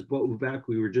first one is what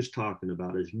we were just talking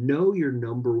about, is know your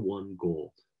number one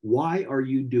goal. Why are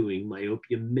you doing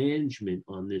myopia management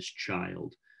on this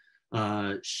child?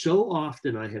 So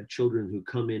often I have children who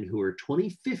come in who are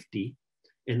 20/50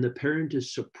 and the parent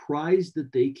is surprised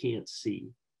that they can't see.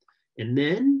 And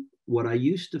then what I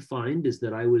used to find is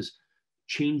that I was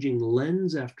changing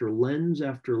lens after lens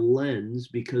after lens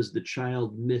because the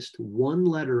child missed one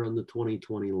letter on the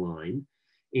 20/20 line.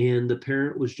 And the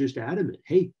parent was just adamant,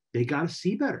 hey, they got to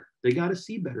see better. They got to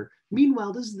see better.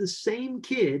 Meanwhile, this is the same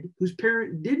kid whose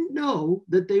parent didn't know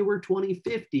that they were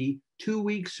 20/50 2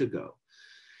 weeks ago.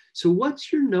 So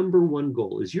what's your number one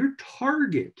goal? Is your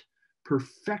target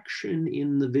perfection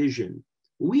in the vision?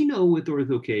 We know with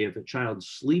ortho-K, if a child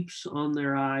sleeps on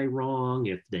their eye wrong,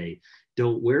 if they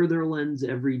don't wear their lens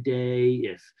every day,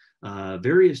 if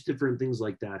various different things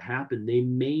like that happen, they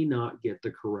may not get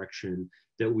the correction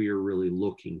that we are really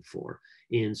looking for.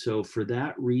 And so for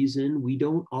that reason, we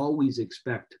don't always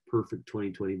expect perfect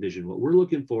 20/20 vision. What we're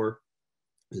looking for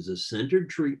is a centered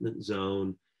treatment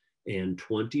zone and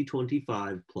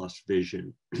 20/25 plus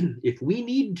vision. If we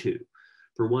need to,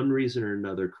 for one reason or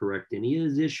another, correct any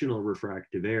additional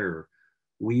refractive error,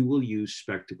 we will use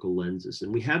spectacle lenses.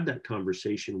 And we have that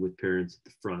conversation with parents at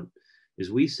the front,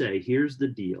 is we say, here's the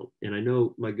deal. And I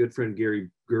know my good friend Gary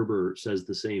Gerber says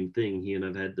the same thing. He and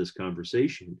I've had this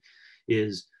conversation,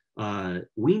 is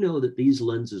we know that these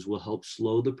lenses will help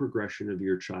slow the progression of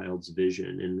your child's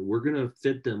vision. And we're going to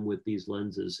fit them with these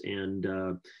lenses. And,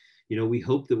 we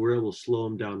hope that we're able to slow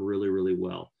them down really, really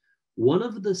well. One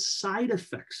of the side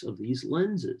effects of these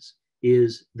lenses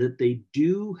is that they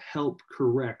do help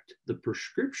correct the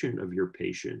prescription of your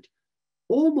patient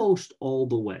almost all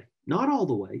the way. Not all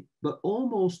the way, but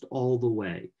almost all the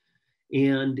way.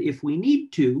 And if we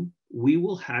need to, we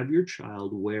will have your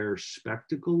child wear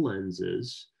spectacle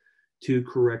lenses to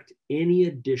correct any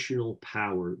additional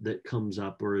power that comes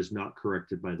up or is not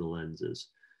corrected by the lenses.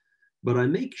 But I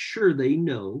make sure they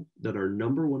know that our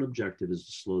number one objective is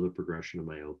to slow the progression of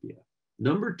myopia.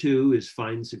 Number two is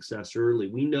find success early.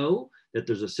 We know that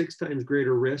there's a 6 times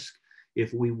greater risk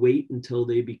if we wait until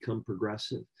they become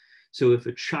progressive. So if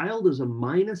a child is a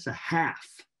 -0.5,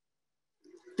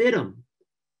 fit them,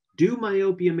 do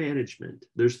myopia management.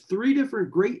 There's 3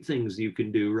 different great things you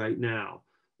can do right now.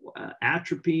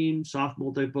 Atropine, soft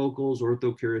multifocals,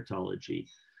 orthokeratology.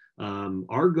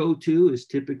 Our go-to is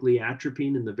typically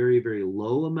atropine in the very, very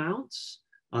low amounts.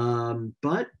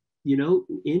 But, you know,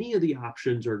 any of the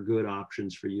options are good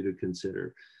options for you to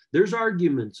consider. There's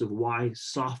arguments of why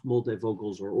soft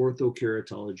multifocals or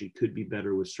orthokeratology could be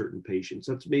better with certain patients.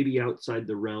 That's maybe outside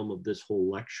the realm of this whole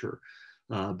lecture.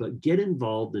 But get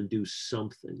involved and do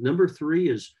something. Number 3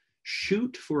 is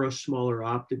shoot for a smaller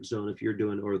optic zone if you're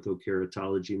doing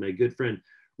orthokeratology. My good friend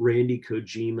Randy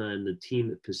Kojima and the team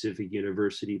at Pacific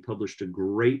University published a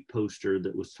great poster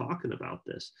that was talking about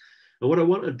this. And what I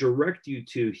want to direct you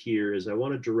to here is I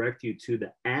want to direct you to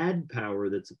the add power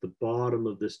that's at the bottom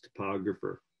of this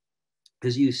topographer.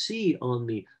 As you see on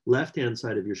the left-hand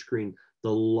side of your screen,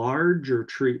 the larger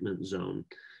treatment zone.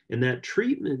 And that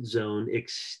treatment zone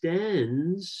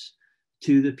extends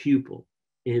to the pupil.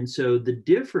 And so the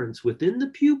difference within the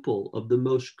pupil of the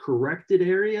most corrected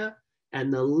area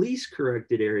and the least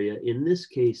corrected area in this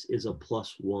case is a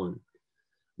 +1.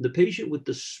 The patient with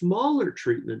the smaller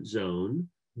treatment zone,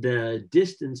 the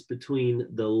distance between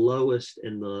the lowest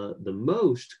and the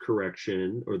most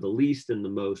correction, or the least and the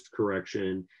most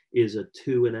correction, is a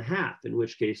 2.5, in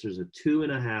which case there's a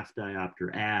 2.5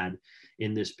 diopter add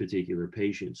in this particular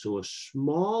patient. So a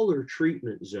smaller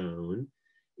treatment zone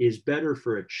is better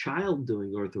for a child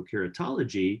doing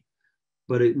orthokeratology,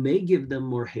 but it may give them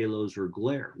more halos or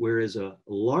glare, whereas a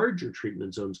larger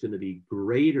treatment zone is going to be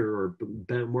greater or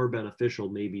more beneficial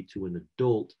maybe to an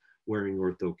adult wearing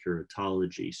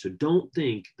orthokeratology. So don't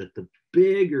think that the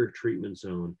bigger treatment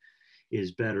zone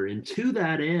is better. And to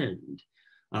that end,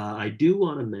 I do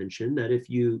want to mention that if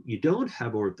you don't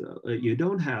have you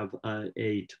don't have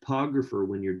a topographer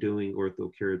when you're doing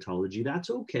orthokeratology, that's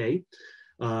okay.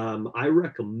 I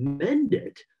recommend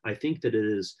it. I think that it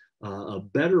is a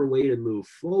better way to move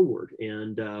forward.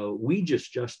 And we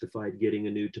just justified getting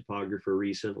a new topographer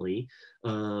recently.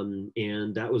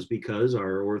 And that was because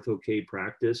our ortho-K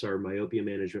practice, our myopia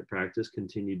management practice,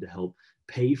 continued to help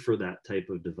pay for that type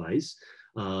of device.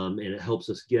 And it helps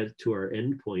us get to our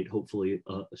endpoint, hopefully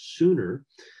sooner.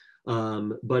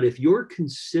 But if you're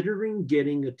considering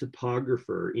getting a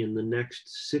topographer in the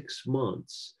next 6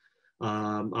 months,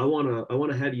 I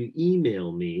want to have you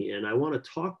email me, and I want to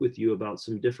talk with you about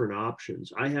some different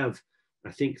options. I have,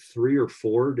 I think, 3 or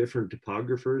 4 different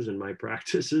topographers in my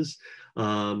practices,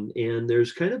 and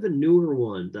there's kind of a newer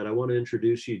one that I want to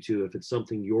introduce you to if it's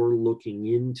something you're looking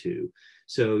into.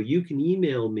 So you can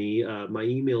email me. My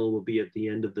email will be at the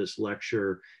end of this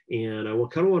lecture, and I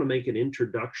kind of want to make an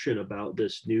introduction about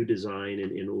this new design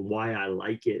and why I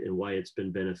like it and why it's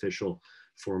been beneficial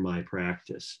for my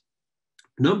practice.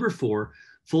 Number 4,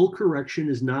 full correction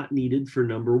is not needed for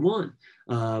number 1.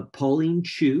 Pauline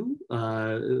Chu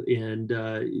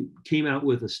came out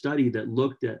with a study that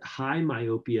looked at high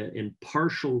myopia and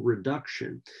partial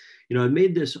reduction. You know, I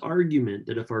made this argument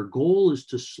that if our goal is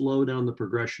to slow down the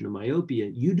progression of myopia,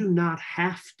 you do not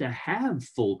have to have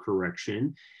full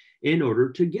correction in order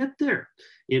to get there.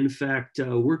 In fact,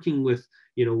 working with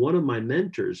one of my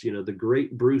mentors, the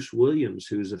great Bruce Williams,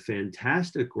 who's a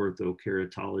fantastic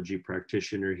orthokeratology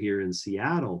practitioner here in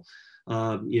Seattle.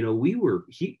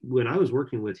 When I was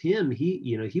working with him,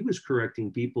 he was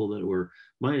correcting people that were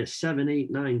 -7,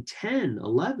 8, 9, 10,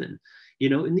 11,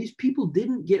 and these people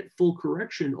didn't get full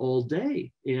correction all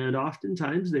day. And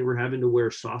oftentimes they were having to wear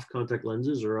soft contact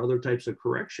lenses or other types of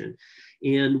correction.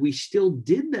 And we still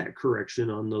did that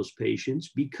correction on those patients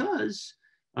because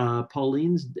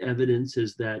Pauline's evidence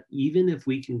is that even if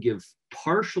we can give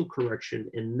partial correction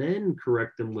and then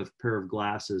correct them with a pair of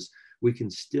glasses, we can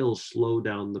still slow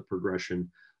down the progression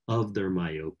of their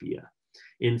myopia.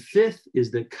 And 5th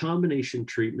is that combination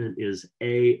treatment is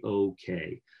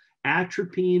A-OK.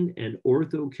 Atropine and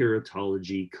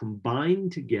orthokeratology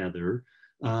combined together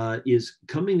is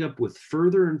coming up with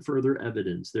further and further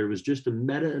evidence. There was just a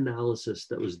meta-analysis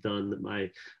that was done that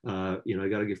I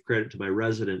got to give credit to my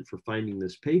resident for finding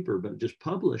this paper, but just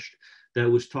published, that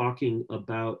was talking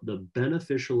about the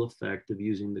beneficial effect of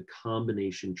using the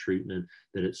combination treatment,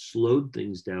 that it slowed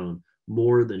things down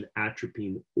more than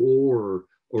atropine or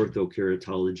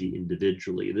orthokeratology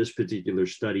individually. This particular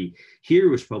study here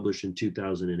was published in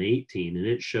 2018, and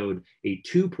it showed a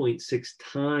 2.6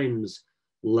 times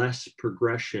less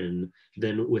progression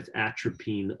than with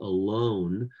atropine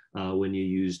alone when you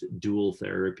used dual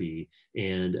therapy,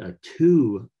 and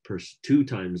two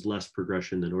times less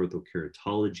progression than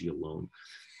orthokeratology alone.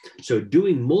 So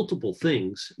doing multiple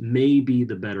things may be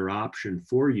the better option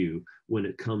for you when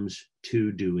it comes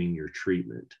to doing your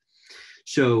treatment.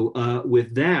 So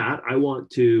with that, I want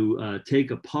to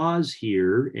take a pause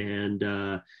here,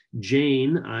 and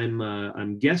Jane,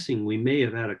 I'm guessing we may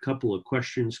have had a couple of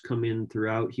questions come in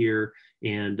throughout here,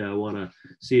 and I want to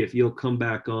see if you'll come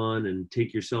back on and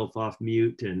take yourself off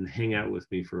mute and hang out with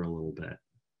me for a little bit.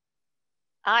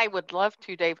 I would love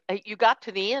to, Dave. You got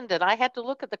to the end and I had to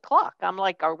look at the clock. I'm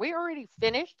like, are we already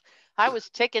finished? I was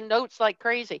taking notes like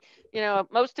crazy.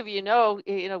 Most of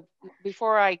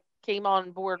before I came on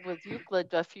board with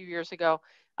Euclid a few years ago,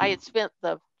 I had spent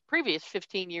the previous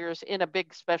 15 years in a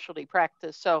big specialty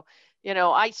practice. So,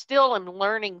 I still am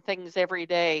learning things every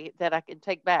day that I can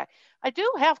take back. I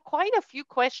do have quite a few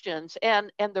questions,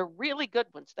 and they're really good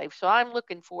ones, Dave. So I'm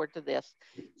looking forward to this.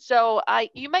 So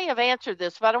you may have answered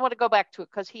this, but I want to go back to it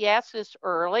because he asked this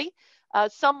early.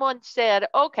 Someone said,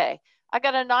 okay, I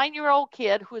got a 9-year-old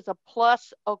kid who is a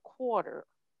plus a quarter.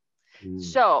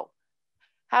 So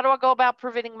how do I go about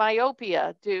preventing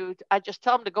myopia? Do I just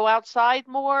tell them to go outside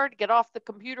more, to get off the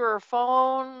computer or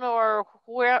phone, or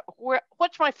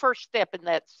what's my first step in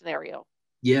that scenario?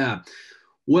 Yeah,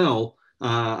 well,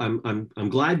 I'm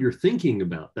glad you're thinking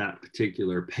about that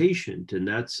particular patient, and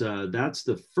that's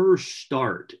the first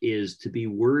start, is to be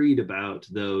worried about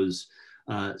those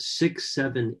 6,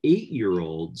 7,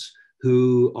 8-year-olds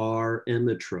who are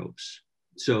emmetropes.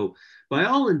 So, by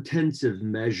all intensive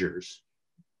measures,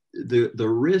 the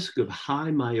risk of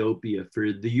high myopia for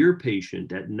your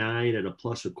patient at 9 at a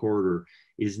plus a quarter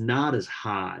is not as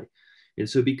high. And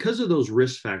so because of those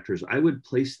risk factors, I would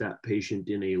place that patient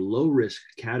in a low risk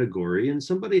category and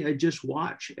somebody I just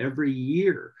watch every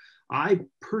year. I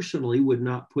personally would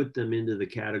not put them into the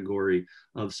category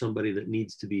of somebody that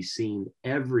needs to be seen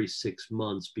every 6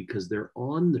 months because they're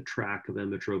on the track of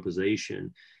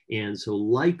emmetropization. And so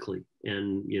likely,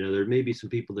 and there may be some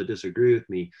people that disagree with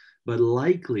me, but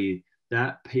likely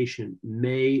that patient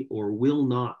may or will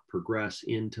not progress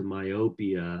into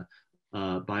myopia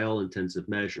by all intensive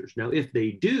measures. Now, if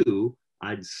they do,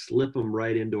 I'd slip them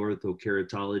right into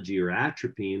orthokeratology or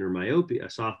atropine or myopia,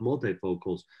 soft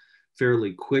multifocals,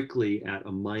 fairly quickly at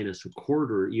a minus a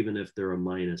quarter, even if they're a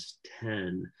minus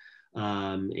 10.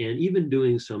 And even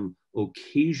doing some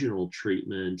occasional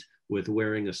treatment with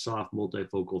wearing a soft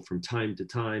multifocal from time to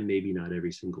time, maybe not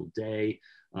every single day,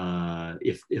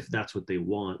 if that's what they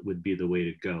want, would be the way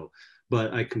to go.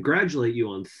 But I congratulate you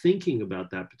on thinking about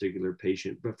that particular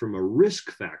patient. But from a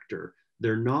risk factor,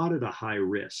 they're not at a high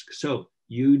risk. So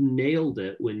you nailed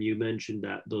it when you mentioned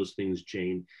those things,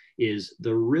 Jane, is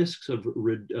the risks of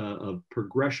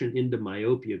progression into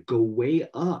myopia go way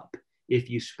up if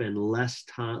you spend less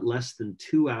than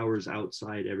 2 hours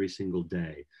outside every single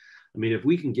day. I mean, if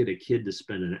we can get a kid to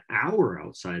spend an hour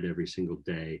outside every single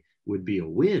day, would be a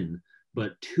win,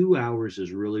 but 2 hours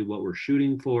is really what we're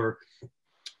shooting for.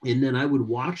 And then I would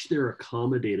watch their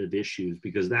accommodative issues,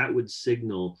 because that would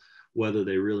signal whether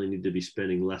they really need to be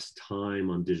spending less time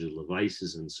on digital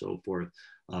devices and so forth.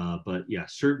 But yeah,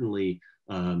 certainly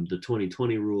the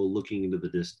 20/20 rule, looking into the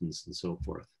distance and so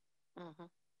forth. Mm-hmm.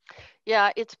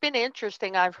 Yeah, it's been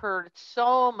interesting. I've heard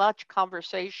so much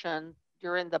conversation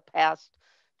during the past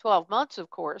 12 months, of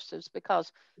course, is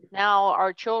because now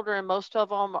our children, most of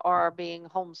them are being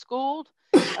homeschooled,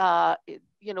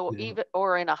 even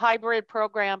or in a hybrid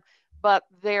program, but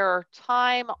their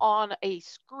time on a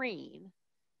screen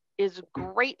is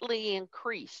greatly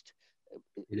increased.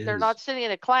 They're not sitting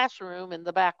in a classroom in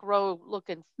the back row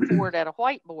looking forward at a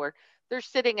whiteboard. They're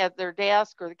sitting at their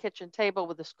desk or the kitchen table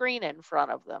with a screen in front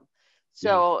of them.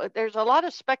 So there's a lot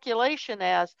of speculation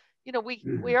as,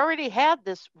 we already had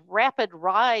this rapid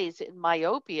rise in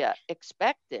myopia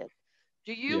expected.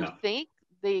 Do you think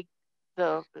the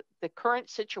current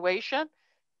situation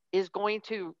is going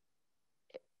to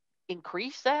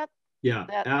increase that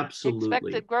Absolutely.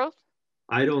 expected growth?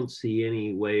 I don't see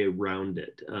any way around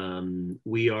it.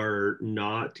 We are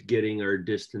not getting our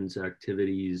distance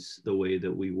activities the way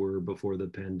that we were before the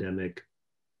pandemic.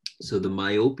 So the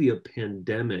myopia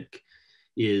pandemic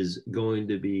is going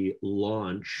to be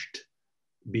launched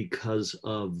because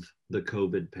of the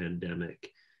COVID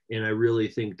pandemic. And I really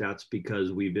think that's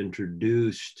because we've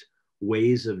introduced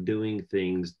ways of doing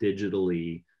things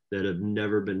digitally that have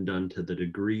never been done to the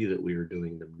degree that we are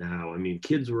doing them now. I mean,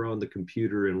 kids were on the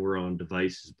computer and were on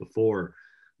devices before,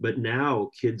 but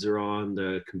now kids are on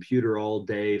the computer all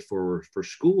day for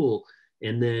school.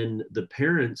 And then the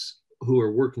parents who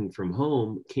are working from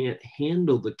home can't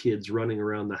handle the kids running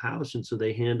around the house. And so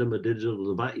they hand them a digital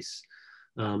device.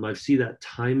 I've seen that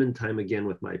time and time again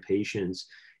with my patients.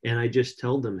 And I just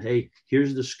tell them, hey,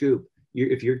 here's the scoop.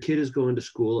 If your kid is going to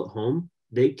school at home,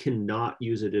 they cannot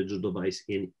use a digital device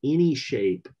in any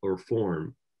shape or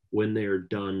form when they're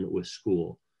done with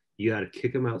school. You got to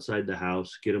kick them outside the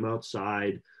house, get them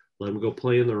outside, let them go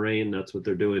play in the rain. That's what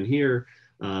they're doing here.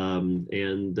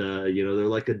 They're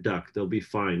like a duck. They'll be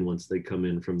fine once they come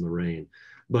in from the rain.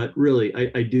 But really,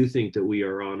 I do think that we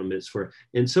are on a midst for,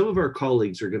 and some of our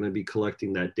colleagues are going to be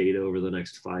collecting that data over the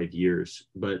next 5 years.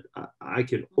 But I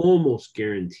can almost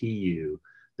guarantee you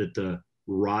that the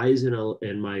rise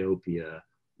in myopia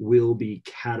will be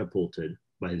catapulted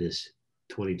by this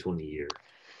 2020 year.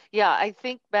 Yeah, I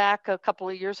think back a couple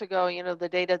of years ago, the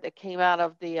data that came out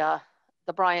of the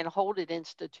Brian Holdit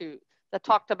Institute that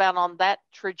talked about on that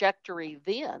trajectory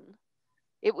then,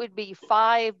 it would be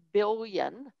 5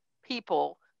 billion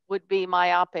people would be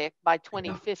myopic by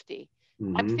 2050. Yeah.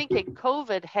 Mm-hmm. I'm thinking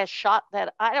COVID has shot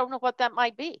that. I don't know what that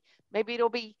might be. Maybe it'll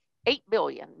be 8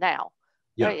 billion now.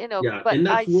 Yeah, but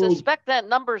I suspect that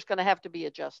number is going to have to be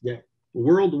adjusted. Yeah,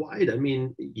 worldwide. I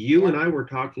mean, you and I were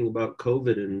talking about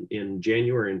COVID in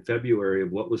January and February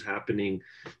of what was happening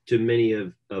to many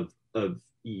of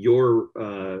your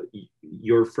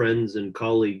friends and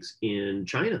colleagues in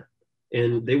China,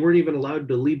 and they weren't even allowed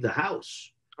to leave the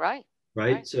house. Right.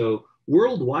 So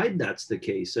worldwide, that's the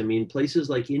case. I mean, places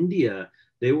like India,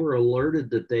 they were alerted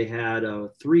that they had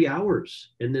 3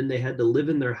 hours, and then they had to live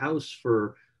in their house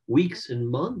for weeks and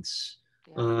months.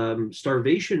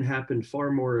 Starvation happened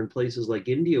far more in places like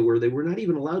India, where they were not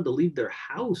even allowed to leave their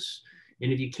house.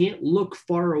 And if you can't look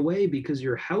far away because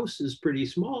your house is pretty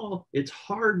small, it's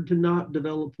hard to not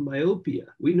develop myopia.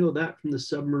 We know that from the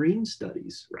submarine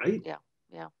studies, right?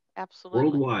 Yeah, absolutely.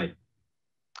 Worldwide.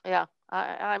 Yeah,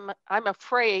 I'm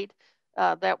afraid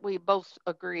that we both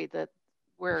agree that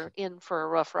we're in for a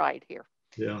rough ride here.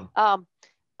 Yeah.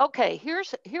 Okay,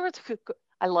 here's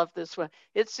I love this one.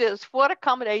 It says, what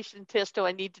accommodation test do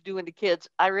I need to do in the kids?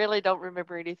 I really don't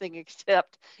remember anything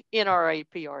except NRA,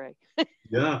 PRA.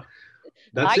 Yeah,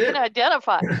 that's it. I can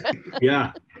identify.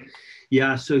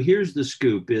 Yeah. So here's the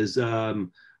scoop is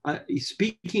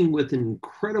speaking with an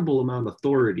incredible amount of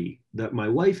authority that my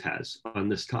wife has on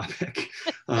this topic,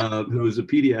 who is a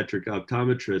pediatric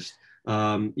optometrist.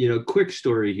 Quick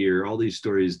story here. All these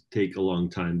stories take a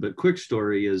long time, but quick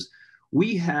story is,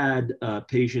 we had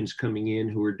patients coming in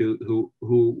who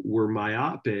were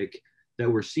myopic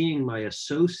that were seeing my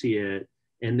associate,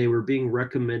 and they were being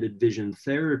recommended vision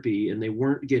therapy, and they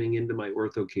weren't getting into my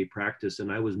Ortho-K practice, and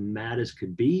I was mad as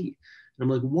could be. And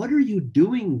I'm like, what are you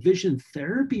doing vision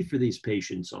therapy for these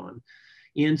patients on?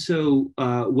 And so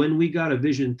when we got a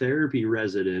vision therapy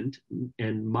resident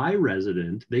and my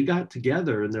resident, they got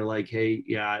together and they're like, hey,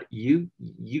 yeah, you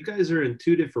guys are in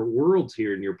 2 different worlds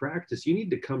here in your practice. You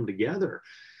need to come together.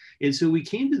 And so we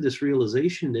came to this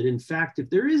realization that, in fact, if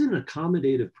there is an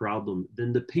accommodative problem,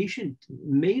 then the patient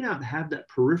may not have that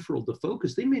peripheral to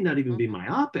focus. They may not even be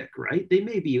myopic, right? They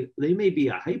may be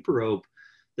a hyperope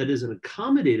that is an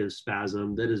accommodative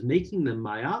spasm that is making them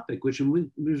myopic, which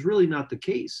is really not the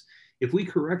case. If we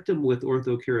correct them with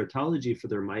orthokeratology for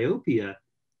their myopia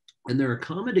and their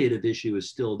accommodative issue is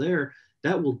still there,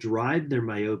 that will drive their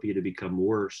myopia to become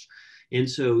worse. And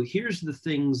so here's the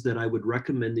things that I would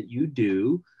recommend that you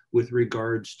do with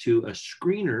regards to a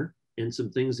screener and some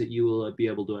things that you will be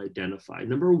able to identify.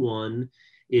 Number one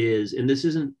is, and this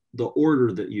isn't the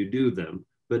order that you do them,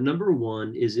 but number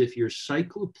one is if your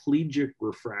cycloplegic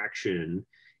refraction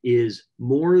is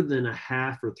more than a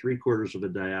half or 3/4 of a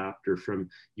diopter from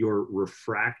your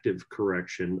refractive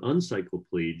correction,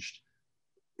 uncyclopleged,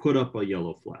 put up a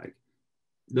yellow flag.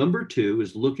 Number two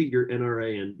is look at your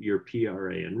NRA and your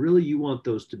PRA, and really you want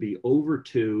those to be over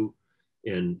 2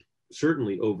 and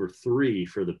certainly over 3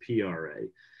 for the PRA.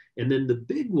 And then the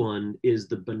big one is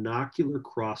the binocular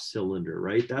cross cylinder,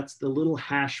 right? That's the little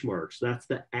hash marks. That's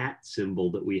the @ symbol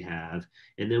that we have.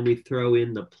 And then we throw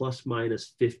in the plus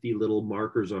minus 50 little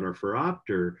markers on our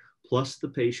phoropter, plus the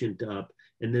patient up,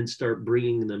 and then start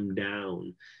bringing them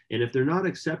down. And if they're not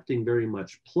accepting very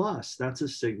much plus, that's a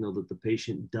signal that the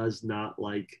patient does not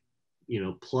like,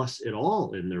 plus at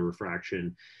all in their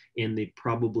refraction, and they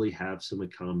probably have some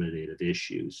accommodative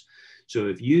issues. So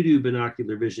if you do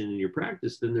binocular vision in your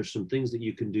practice, then there's some things that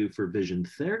you can do for vision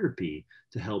therapy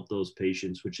to help those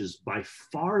patients, which is by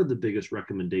far the biggest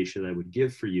recommendation I would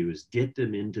give for you is get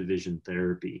them into vision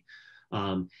therapy.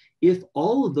 If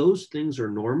all of those things are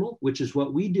normal, which is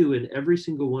what we do in every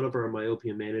single one of our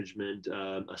myopia management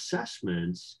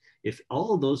assessments, if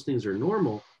all of those things are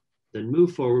normal, then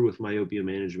move forward with myopia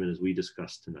management as we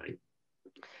discussed tonight.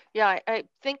 Yeah, I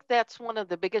think that's one of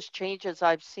the biggest changes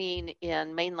I've seen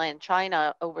in mainland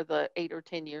China over the 8 or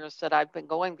 10 years that I've been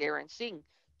going there and seeing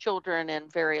children in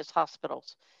various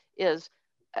hospitals is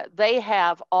they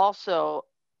have also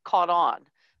caught on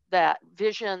that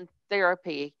vision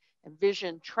therapy and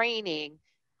vision training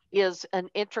is an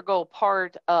integral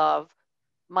part of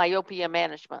myopia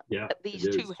management. Yeah, it These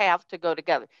two is. have to go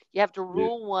together. You have to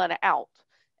rule one out.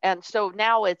 And so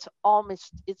now it's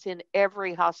in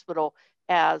every hospital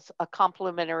as a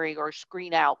complementary or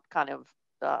screen out kind of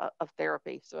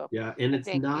therapy. So Yeah, and I it's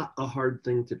think not a hard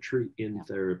thing to treat in yeah,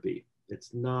 therapy.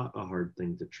 It's not a hard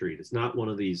thing to treat. It's not one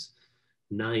of these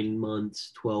 9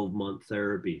 months, 12-month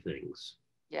therapy things.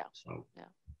 yeah, So, yeah.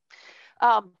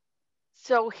 Um,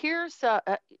 so here's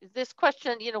this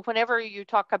question. Whenever you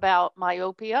talk about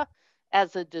myopia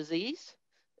as a disease,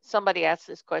 somebody asked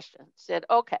this question. Said,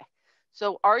 "Okay,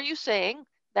 so are you saying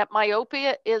that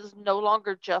myopia is no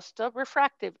longer just a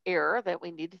refractive error, that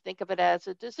we need to think of it as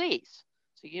a disease?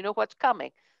 So you know what's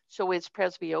coming. So is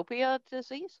presbyopia a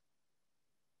disease?"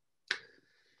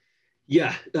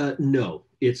 yeah, no,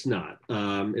 it's not.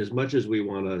 As much as we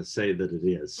want to say that it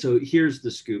is. So here's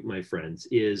the scoop, my friends,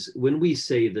 is when we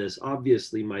say this,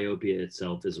 obviously myopia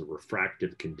itself is a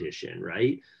refractive condition,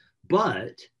 right?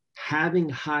 But having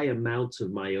high amounts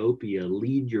of myopia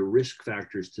lead your risk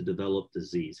factors to develop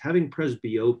disease. Having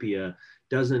presbyopia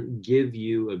doesn't give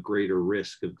you a greater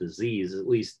risk of disease, at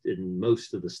least in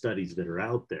most of the studies that are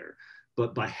out there.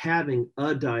 But by having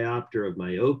a diopter of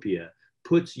myopia,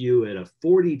 puts you at a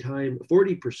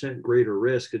 40% greater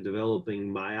risk of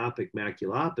developing myopic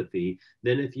maculopathy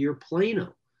than if you're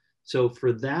plano. So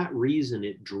for that reason,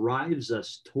 it drives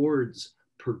us towards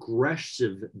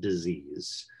progressive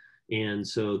disease. And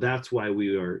so that's why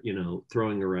we are,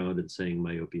 throwing around and saying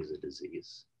myopia is a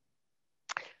disease.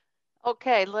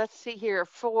 Okay, let's see here.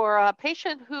 For a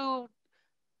patient who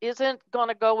isn't going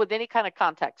to go with any kind of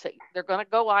contacts, they're going to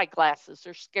go eyeglasses,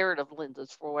 they're scared of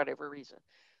lenses for whatever reason.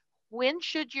 When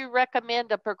should you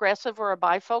recommend a progressive or a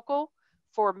bifocal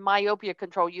for myopia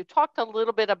control? You talked a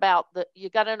little bit about you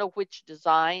got to know which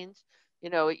designs.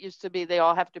 It used to be they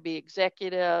all have to be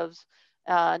executives.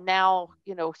 Now,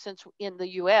 since in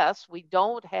the US, we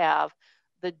don't have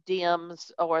the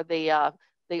DIMS or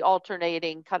the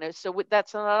alternating kind of, so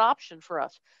that's not an option for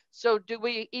us. So do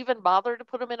we even bother to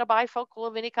put them in a bifocal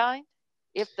of any kind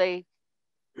if they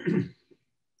if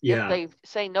Yeah. they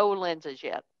say no lenses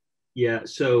yet? Yeah,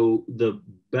 so the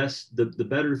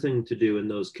better thing to do in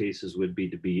those cases would be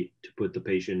to put the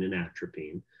patient in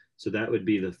atropine. So that would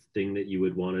be the thing that you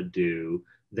would want to do.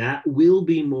 That will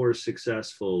be more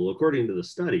successful, according to the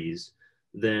studies,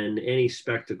 than any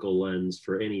spectacle lens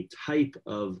for any type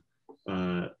of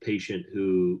patient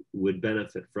who would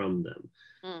benefit from them.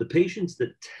 Mm. The patients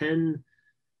that tend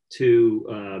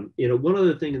to one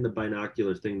other thing in the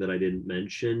binocular thing that I didn't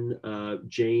mention,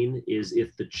 Jane, is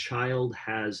if the child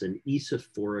has an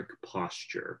esophoric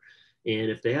posture.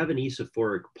 And if they have an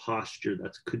esophoric posture,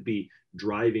 that could be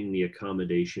driving the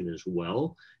accommodation as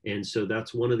well. And so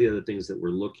that's one of the other things that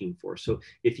we're looking for. So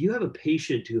if you have a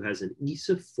patient who has an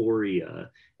esophoria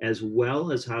as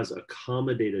well as has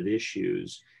accommodative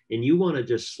issues, and you want to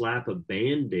just slap a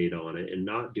band-aid on it and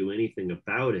not do anything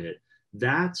about it,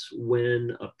 that's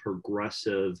when a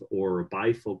progressive or a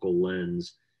bifocal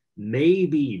lens may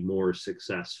be more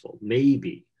successful,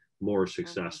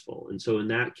 And so in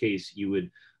that case, you would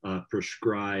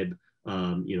prescribe,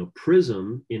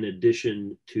 Prism in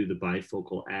addition to the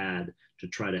bifocal ad to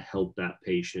try to help that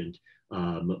patient.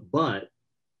 But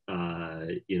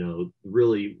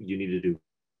really you need to do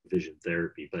vision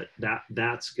therapy, but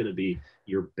that's going to be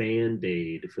your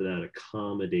band-aid for that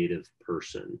accommodative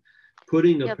person.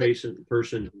 Putting a Yeah,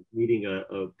 person needing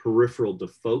a peripheral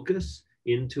defocus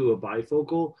into a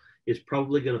bifocal is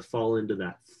probably going to fall into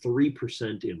that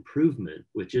 3% improvement,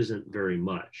 which isn't very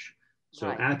much. So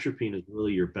right. atropine is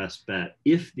really your best bet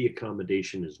if the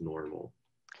accommodation is normal.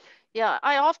 Yeah,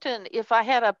 I often, if I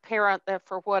had a parent that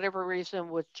for whatever reason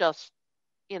was just,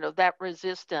 that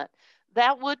resistant,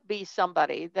 that would be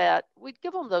somebody that we'd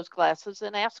give them those glasses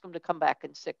and ask them to come back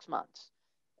in 6 months.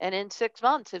 And in 6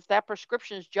 months, if that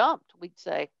prescription's jumped, we'd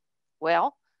say,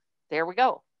 well, there we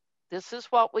go. This is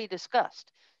what we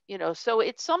discussed. So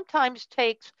it sometimes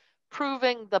takes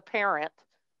proving the parent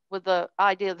with the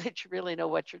idea that you really know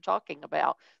what you're talking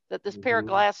about, that this pair of Mhm.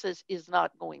 glasses is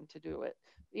not going to do it.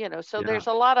 So Yeah. there's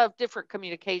a lot of different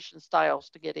communication styles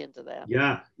to get into that.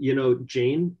 Yeah.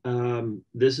 Jane,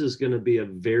 this is going to be a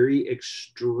very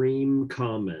extreme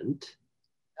comment,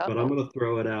 but I'm Uh-oh. going to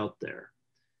throw it out there.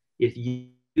 If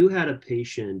you had a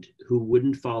patient who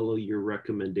wouldn't follow your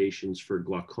recommendations for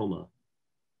glaucoma,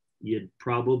 you'd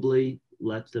probably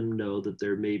let them know that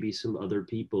there may be some other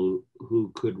people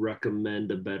who could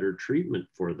recommend a better treatment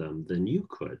for them than you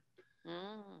could.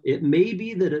 Mm, It may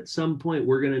be that at some point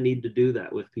we're going to need to do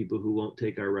that with people who won't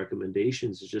take our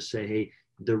recommendations, is just say, hey,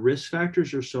 the risk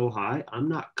factors are so high, I'm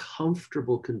not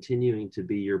comfortable continuing to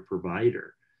be your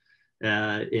provider.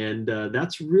 And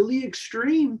that's really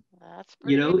extreme, that's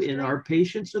pretty and extreme. our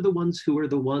patients are the ones who are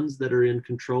the ones that are in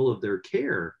control of their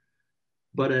care.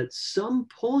 But at some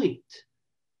point,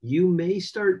 you may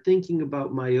start thinking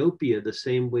about myopia the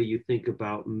same way you think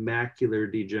about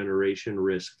macular degeneration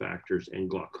risk factors and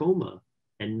glaucoma,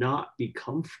 and not be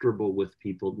comfortable with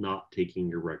people not taking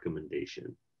your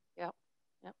recommendation. Yep.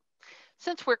 Yep.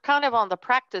 Since we're kind of on the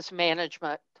practice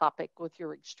management topic with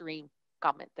your extreme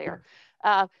comment there,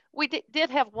 we did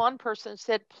have one person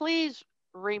said, please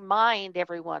remind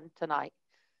everyone tonight,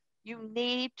 you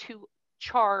need to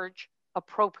charge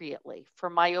appropriately for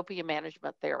myopia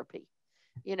management therapy.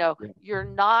 Yeah.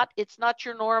 It's not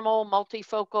your normal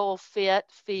multifocal fit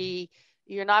fee.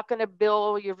 You're not going to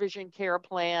bill your vision care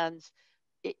plans.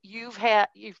 You've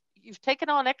taken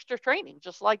on extra training,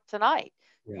 just like tonight.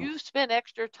 Yeah. You've spent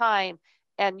extra time,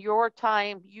 and your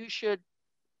time, you should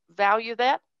value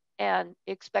that and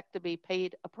expect to be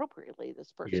paid appropriately,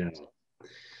 this person Yeah. said.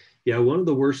 Yeah. One of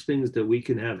the worst things that we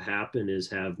can have happen is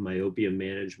have myopia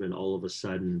management all of a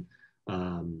sudden,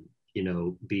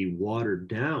 be watered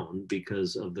down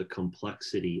because of the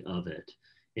complexity of it.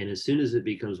 And as soon as it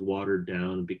becomes watered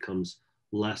down, it becomes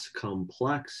less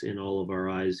complex in all of our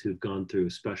eyes who've gone through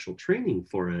special training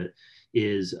for it,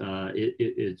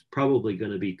 it's probably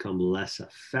going to become less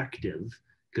effective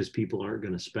because people aren't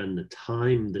going to spend the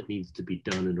time that needs to be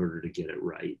done in order to get it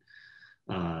right.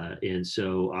 And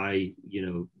so I,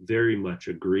 very much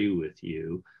agree with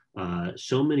you.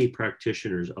 So many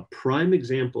practitioners, a prime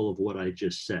example of what I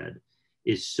just said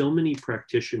is so many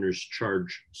practitioners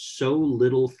charge so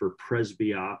little for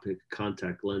presbyopic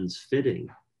contact lens fitting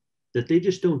that they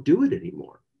just don't do it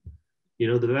anymore.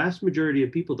 The vast majority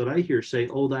of people that I hear say,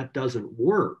 oh, that doesn't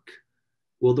work.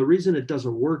 Well, the reason it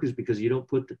doesn't work is because you don't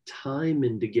put the time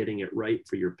into getting it right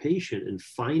for your patient and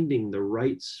finding the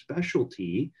right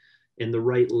specialty and the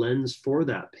right lens for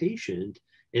that patient.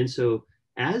 And so,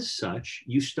 as such,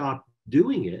 you stop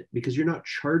doing it because you're not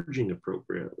charging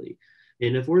appropriately.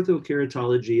 And if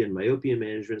orthokeratology and myopia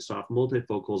management, soft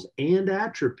multifocals, and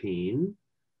atropine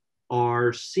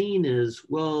are seen as,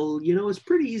 well, it's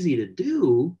pretty easy to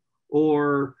do,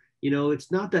 or,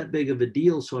 it's not that big of a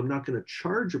deal, so I'm not going to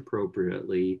charge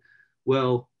appropriately.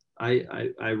 Well,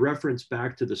 I reference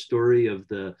back to the story of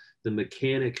the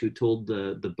mechanic who told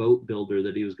the boat builder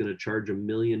that he was going to charge $1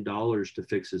 million to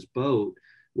fix his boat,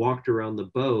 walked around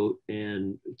the boat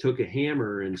and took a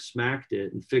hammer and smacked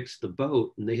it and fixed the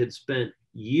boat. And they had spent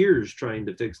years trying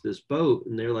to fix this boat.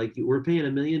 And they're like, we're paying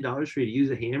 $1 million for you to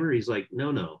use a hammer. He's like,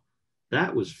 no,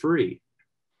 that was free.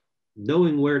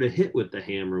 Knowing where to hit with the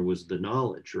hammer was the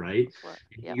knowledge, right?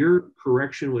 Yep. Your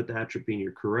correction with atropine,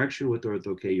 your correction with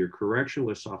ortho-K, your correction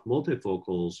with soft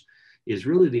multifocals is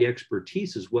really the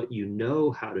expertise, is what you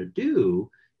know how to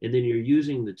do. And then you're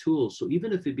using the tools. So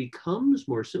even if it becomes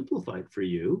more simplified for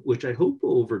you, which I hope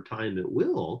over time it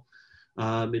will,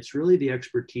 it's really the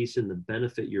expertise and the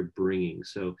benefit you're bringing.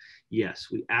 So yes,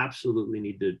 we absolutely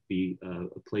need to be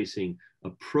placing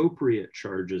appropriate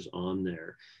charges on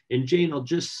there. And Jane, I'll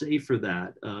just say for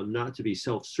that, not to be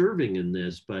self-serving in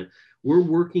this, but we're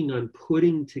working on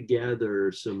putting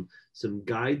together some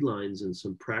guidelines and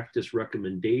some practice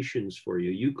recommendations for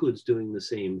you. Euclid's doing the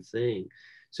same thing.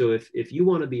 So if you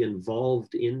want to be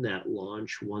involved in that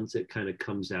launch once it kind of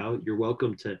comes out, you're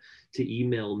welcome to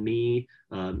email me.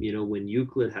 When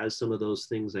Euclid has some of those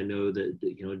things, I know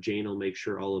that Jane will make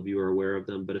sure all of you are aware of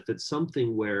them. But if it's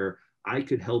something where I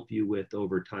could help you with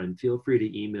over time, feel free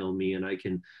to email me and I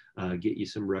can get you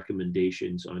some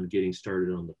recommendations on getting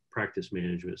started on the practice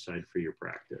management side for your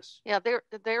practice. Yeah,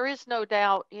 there is no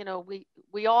doubt,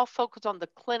 we all focus on the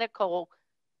clinical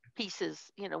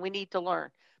pieces, we need to learn.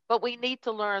 But we need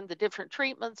to learn the different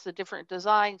treatments, the different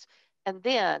designs. And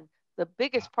then the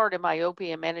biggest part of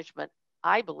myopia management,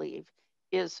 I believe,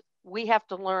 is we have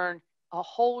to learn a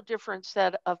whole different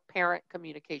set of parent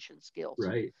communication skills.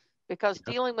 Right. Because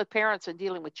Yep. dealing with parents and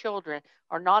dealing with children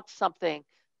are not something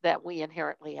that we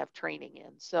inherently have training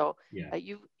in. So Yeah,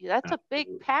 that's a big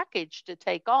absolutely. package to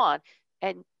take on,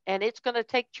 and it's going to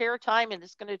take chair time and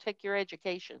it's going to take your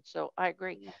education. So I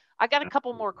agree. Yeah, I got a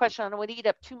couple more absolutely. questions. I don't want to eat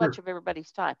up too much Sure, of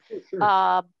everybody's time. sure, sure.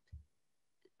 Uh,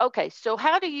 okay, so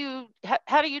how do you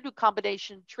do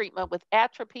combination treatment with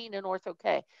atropine and ortho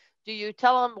K? Do you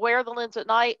tell them wear the lens at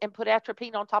night and put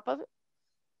atropine on top of it?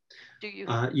 Do you?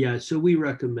 Yeah, so we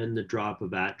recommend the drop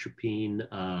of atropine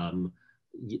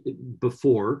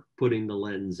before putting the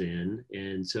lens in.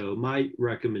 And so my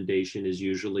recommendation is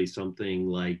usually something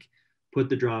like put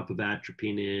the drop of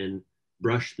atropine in,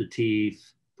 brush the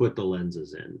teeth, put the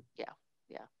lenses in. Yeah,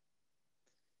 yeah.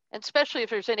 And especially if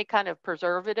there's any kind of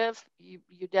preservative, you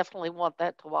definitely want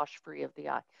that to wash free of the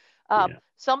eye. Yeah.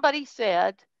 Somebody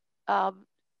said, um,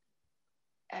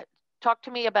 talk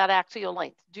to me about axial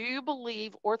length. Do you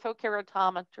believe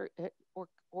orthokeratometry or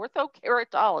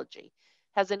orthokeratology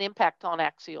has an impact on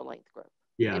axial length growth?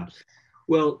 Yeah.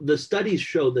 Well, the studies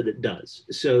show that it does.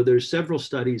 So there's several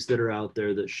studies that are out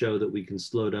there that show that we can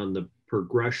slow down the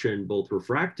progression, both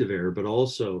refractive error, but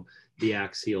also the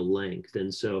axial length.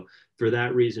 And so for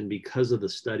that reason, because of the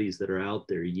studies that are out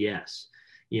there, yes.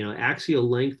 You know, axial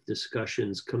length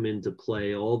discussions come into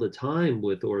play all the time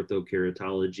with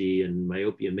orthokeratology and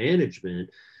myopia management.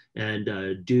 And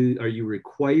are you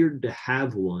required to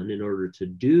have one in order to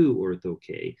do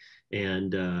ortho-K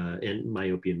and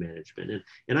myopia management?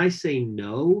 And I say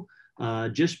no,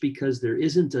 just because there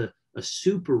isn't a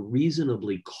super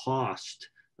reasonable cost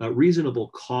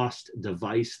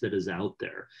device that is out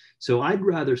there. So I'd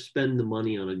rather spend the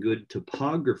money on a good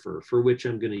topographer, for which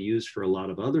I'm going to use for a lot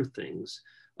of other things.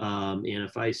 And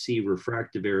if I see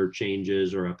refractive error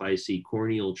changes or if I see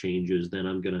corneal changes, then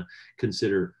I'm going to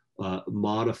consider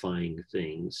modifying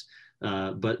things.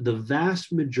 But the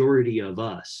vast majority of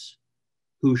us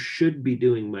who should be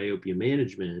doing myopia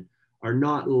management are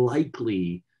not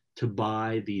likely to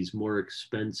buy these more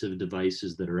expensive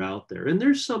devices that are out there. And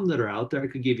there's some that are out there. I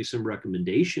could give you some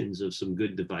recommendations of some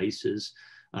good devices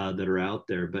that are out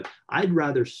there, but I'd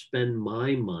rather spend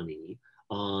my money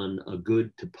on a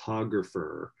good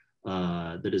topographer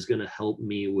that is going to help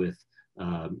me with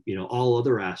all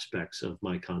other aspects of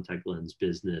my contact lens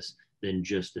business than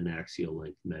just an axial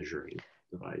length measuring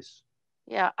device.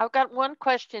 Yeah, I've got one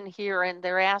question here, and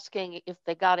they're asking if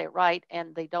they got it right,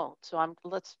 and they don't. So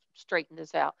let's straighten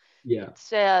this out. Yeah. It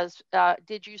says,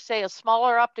 did you say a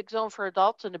smaller optic zone for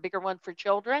adults and a bigger one for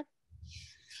children?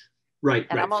 Right,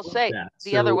 And I'm right. going to Flip say that.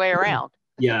 the other So way around.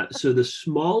 yeah, so the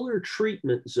smaller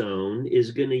treatment zone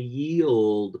is going to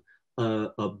yield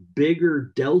a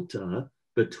bigger delta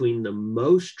between the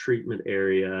most treatment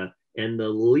area and the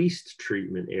least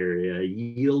treatment area,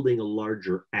 yielding a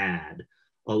larger add.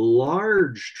 A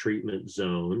large treatment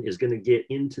zone is going to get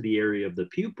into the area of the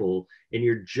pupil, and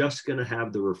you're just going to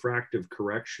have the refractive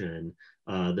correction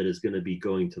that is going to be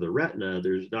going to the retina.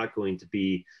 There's not going to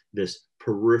be this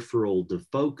peripheral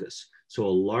defocus. So a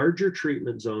larger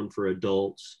treatment zone for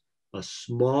adults, a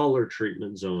smaller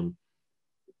treatment zone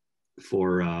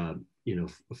for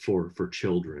for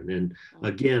children. And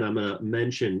again, I'm going to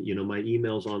mention, my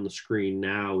email's on the screen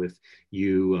now. If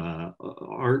you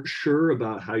aren't sure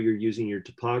about how you're using your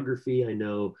topography, I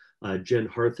know Jen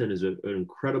Harthen is an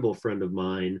incredible friend of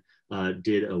mine,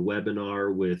 did a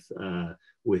webinar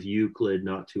with Euclid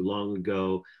not too long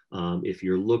ago. If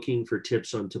you're looking for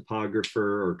tips on topographer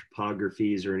or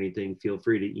topographies or anything, feel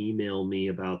free to email me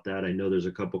about that. I know there's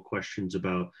a couple questions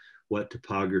about what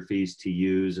topographies to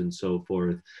use and so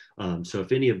forth. So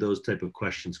if any of those type of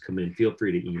questions come in, feel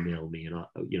free to email me,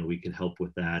 and we can help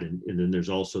with that. And then there's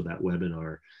also that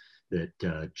webinar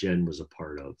that Jen was a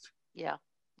part of. Yeah,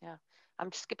 yeah.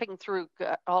 I'm skipping through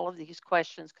all of these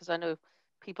questions because I know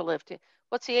people have to.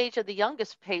 What's the age of the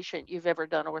youngest patient you've ever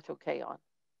done ortho-K on?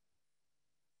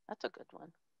 That's a good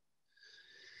one.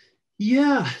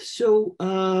 Yeah, so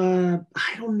I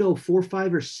don't know, 4,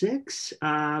 5, or 6,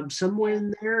 somewhere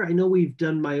in there. I know we've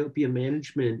done myopia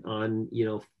management on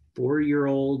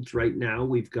 4-year-olds. Right now,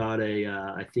 we've got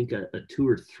I think a 2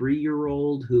 or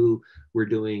 3-year-old who we're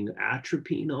doing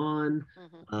atropine on.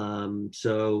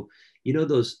 So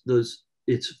those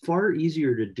it's far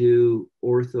easier to do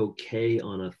ortho-K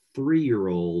on a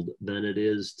 3-year-old than it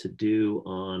is to do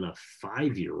on a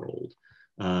 5-year-old.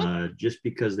 Just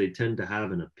because they tend to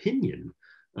have an opinion.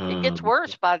 It gets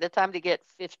worse by the time they get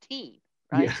 15,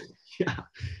 right? Yeah, yeah,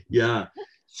 yeah.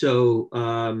 So,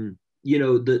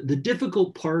 the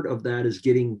difficult part of that is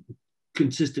getting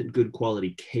consistent, good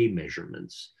quality K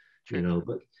measurements. True.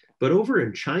 But over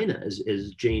in China, as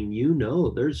Jane,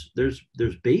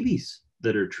 there's babies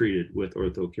that are treated with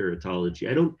orthokeratology.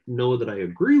 I don't know that I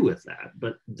agree with that,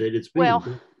 but that it's being Well,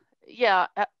 done. Yeah,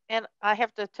 and I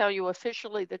have to tell you,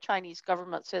 officially, the Chinese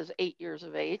government says 8 years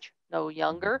of age, no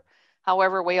younger.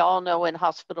 However, we all know in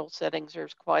hospital settings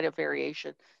there's quite a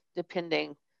variation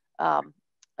depending um,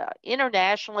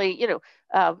 internationally.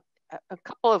 Uh, a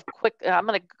couple of quick. I'm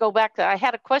going to go back to. I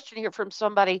had a question here from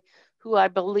somebody who I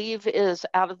believe is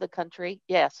out of the country.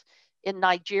 Yes, in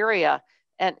Nigeria,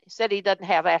 and said he doesn't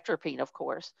have atropine, of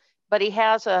course, but he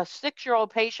has a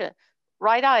 6-year-old patient.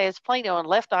 Right eye is plano and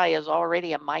left eye is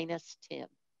already a -10.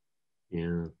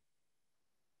 Yeah.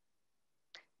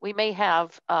 We may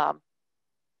have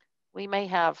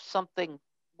something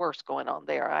worse going on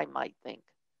there, I might think.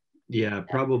 Yeah,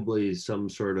 probably some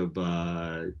sort of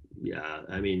yeah,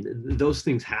 I mean those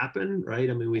things happen, right?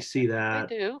 I mean we see They that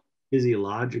do.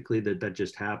 physiologically that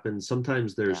just happens.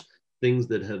 Sometimes Yeah. there's things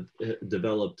that have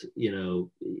developed,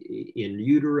 in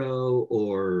utero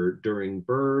or during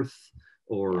birth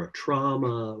or Yeah. a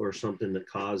trauma or something that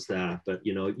caused that. But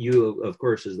you of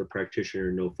course as the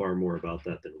practitioner know far more about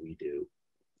that than we do.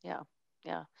 Yeah.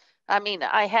 Yeah. I mean,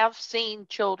 I have seen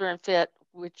children fit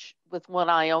which with one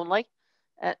eye only,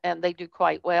 and they do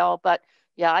quite well. But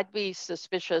yeah, I'd be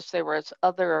suspicious there was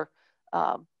other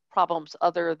problems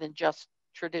other than just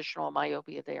traditional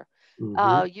myopia there.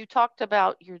 Mm-hmm. You talked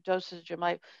about your dosage of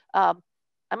my. Um,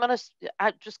 I'm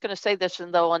just gonna say this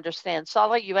and they'll understand.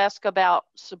 Sala, you ask about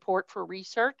support for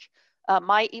research.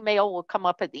 My email will come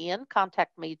up at the end.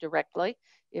 Contact me directly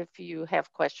if you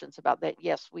have questions about that.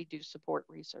 Yes, we do support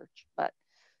research. But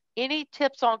any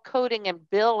tips on coding and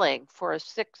billing for a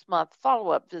 6-month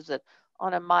follow-up visit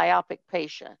on a myopic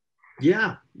patient?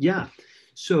 Yeah, yeah.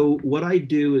 So what I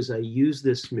do is I use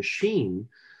this machine,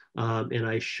 and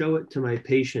I show it to my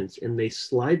patients, and they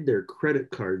slide their credit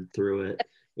card through it,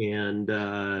 and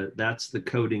that's the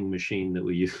coding machine that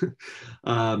we use.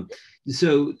 um,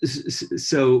 so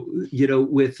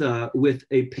with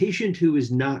a patient who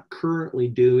is not currently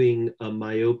doing a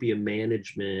myopia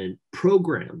management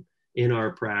program in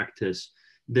our practice,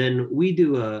 then we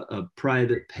do a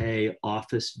private pay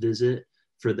office visit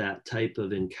for that type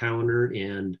of encounter.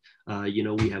 And,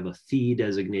 we have a fee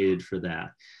designated for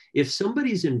that. If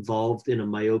somebody's involved in a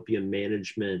myopia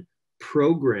management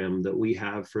program that we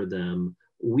have for them,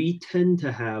 we tend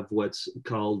to have what's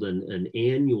called an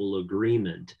annual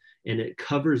agreement, and it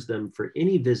covers them for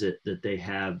any visit that they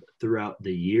have throughout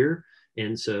the year.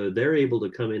 And so they're able to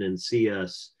come in and see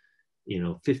us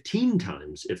 15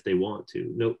 times if they want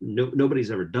to. Nobody's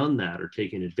ever done that or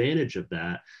taken advantage of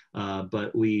that.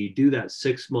 But we do that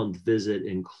 6-month visit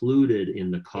included in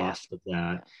the Yeah. cost of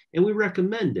that. Yeah. And we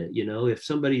recommend it. If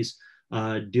somebody's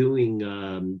doing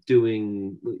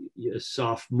a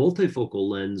soft multifocal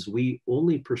lens, we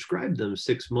only prescribe them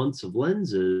 6 months of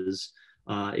lenses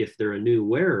if they're a new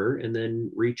wearer, and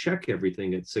then recheck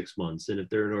everything at 6 months. And if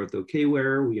they're an ortho K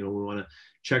wearer, we want to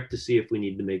check to see if we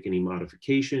need to make any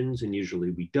modifications, and usually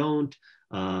we don't.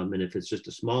 And if it's just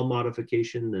a small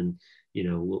modification, then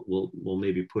we'll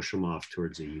maybe push them off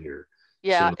towards a year.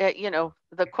 Yeah, So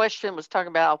the question was talking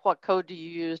about what code do you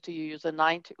use? Do you use a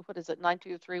 92, what is it,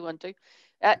 92312?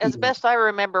 As yeah, best I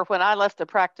remember, when I left the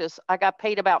practice, I got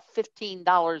paid about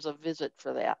 $15 a visit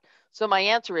for that. So my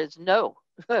answer is no.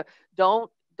 don't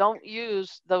don't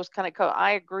use those kind of code.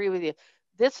 I agree with you.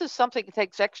 This is something that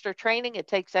takes extra training, it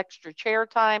takes extra chair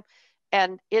time,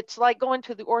 and it's like going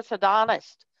to the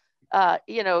orthodontist. Uh,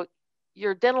 you know,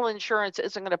 your dental insurance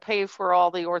isn't going to pay for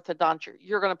all the orthodonture.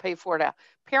 You're going to pay for it out.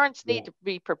 Parents yeah, need to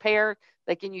be prepared.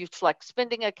 They can use flex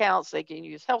spending accounts, they can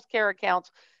use healthcare accounts.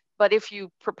 But if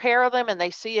you prepare them and they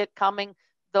see it coming,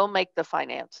 they'll make the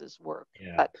finances work.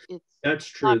 yeah, But it's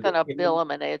that's not true. going to bill In,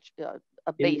 them a in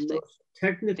the basic most fee.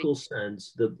 technical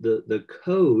sense, the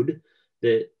code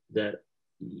that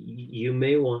you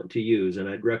may want to use, and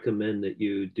I'd recommend that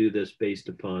you do this based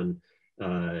upon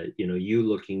you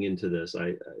looking into this.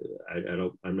 I'm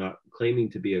not claiming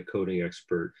to be a coding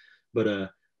expert, but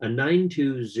a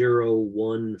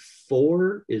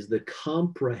 92014 is the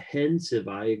comprehensive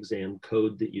eye exam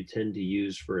code that you tend to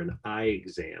use for an eye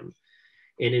exam.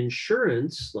 And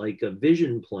insurance, like a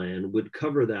vision plan, would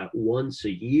cover that once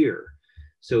a year.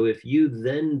 So if you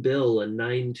then bill a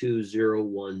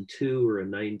 92012 or a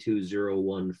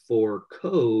 92014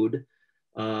 code,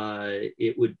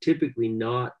 it would typically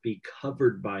not be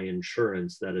covered by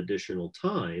insurance that additional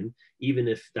time, even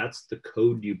if that's the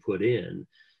code you put in.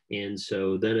 And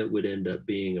so then it would end up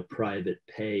being a private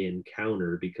pay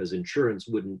encounter because insurance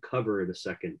wouldn't cover it a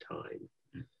second time.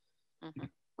 Mhm.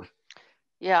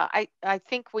 Yeah, I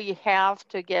think we have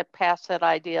to get past that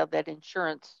idea that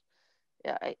insurance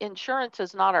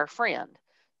is not our friend,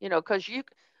 because you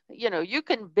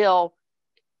can bill.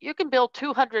 you can bill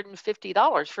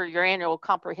 $250 for your annual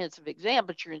comprehensive exam,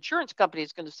 but your insurance company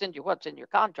is going to send you what's in your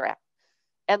contract.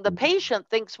 And the patient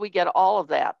thinks we get all of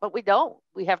that, but we don't.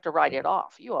 We have to write it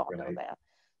off. You all know that.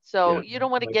 So Yeah. you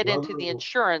don't want to My get into the brother,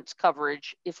 insurance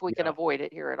coverage if we can yeah. avoid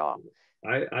it here at all.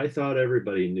 I thought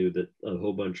everybody knew that a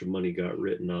whole bunch of money got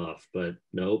written off, but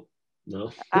nope,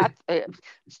 no.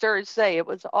 Started to say it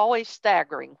was always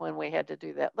staggering when we had to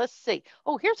do that. Let's see.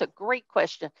 Oh, here's a great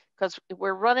question because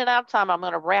we're running out of time. I'm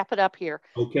going to wrap it up here.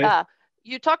 Okay.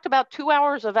 You talked about 2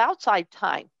 hours of outside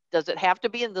time. Does it have to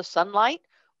be in the sunlight,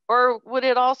 or would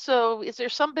it also? Is there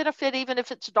some benefit even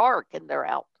if it's dark and they're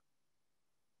out?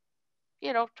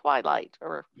 You know, twilight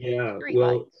or street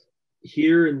Well, lights,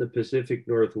 here in the Pacific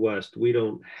Northwest, we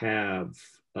don't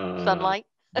sunlight.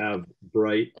 have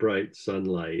bright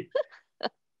sunlight.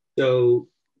 So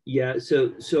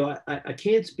I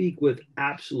can't speak with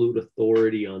absolute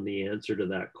authority on the answer to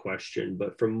that question,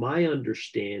 but from my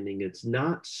understanding, it's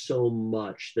not so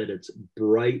much that it's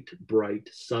bright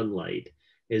sunlight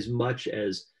as much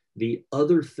as the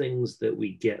other things that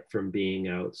we get from being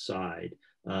outside,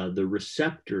 the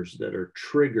receptors that are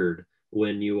triggered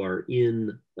when you are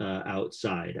in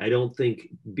outside. I don't think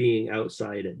being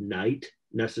outside at night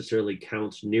necessarily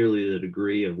counts nearly the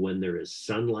degree of when there is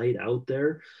sunlight out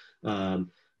there.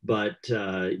 But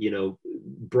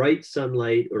bright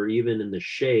sunlight or even in the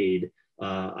shade,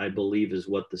 I believe is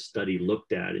what the study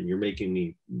looked at. And you're making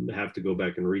me have to go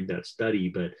back and read that study.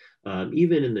 But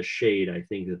even in the shade, I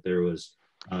think that there was,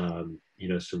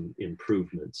 some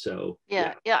improvement. So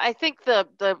Yeah. I think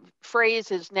the phrase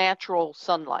is natural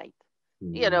sunlight.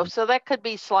 So that could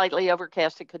be slightly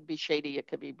overcast, it could be shady, it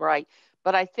could be bright,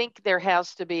 but I think there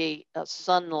has to be a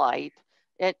sunlight,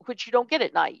 which you don't get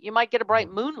at night. You might get a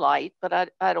bright moonlight, but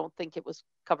I don't think it was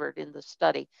covered in the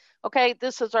study. Okay,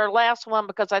 this is our last one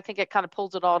because I think it kind of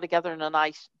pulls it all together in a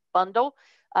nice bundle.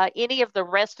 Any of the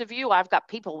rest of you, I've got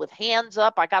people with hands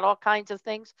up, I got all kinds of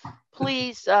things.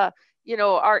 Please, our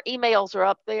emails are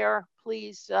up there.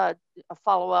 Please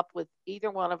follow up with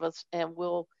either one of us and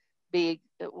we'll be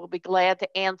glad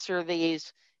to answer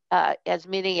these as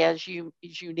many as you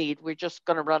need. We're just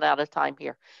going to run out of time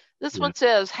here. This one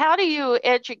says, how do you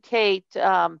educate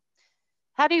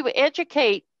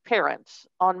parents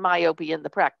on myopia in the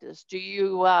practice? Do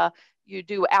you you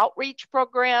do outreach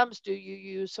programs? Do you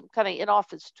use some kind of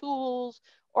in-office tools,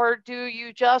 or do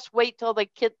you just wait till the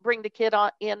kid bring the kid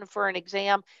in for an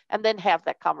exam and then have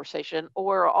that conversation,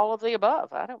 or all of the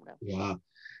above? I don't know. wow.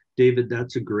 David,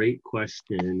 that's a great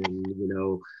question. And,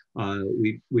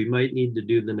 we might need to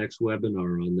do the next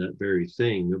webinar on that very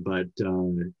thing, but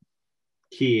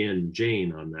key in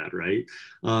Jane on that, right?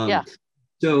 Yeah.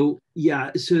 So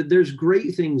there's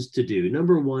great things to do.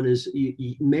 Number one is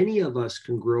many of us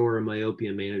can grow our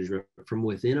myopia management from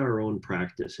within our own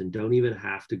practice and don't even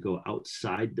have to go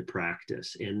outside the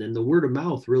practice. And then the word of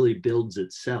mouth really builds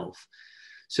itself.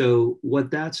 So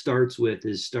what that starts with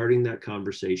is starting that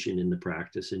conversation in the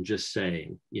practice and just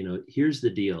saying, here's the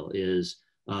deal is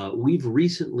we've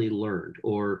recently learned,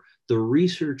 or the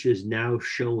research is now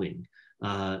showing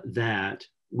that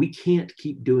we can't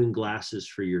keep doing glasses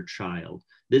for your child.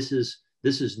 This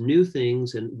is new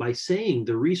things. And by saying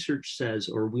the research says,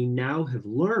 or we now have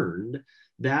learned,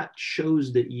 that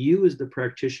shows that you as the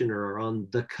practitioner are on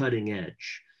the cutting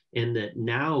edge. And that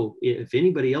now, if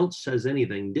anybody else says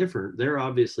anything different, they're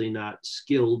obviously not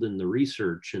skilled in the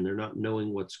research and they're not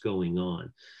knowing what's going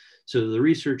on. So the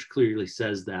research clearly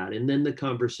says that. And then the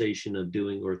conversation of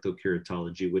doing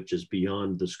orthokeratology, which is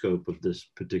beyond the scope of this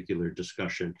particular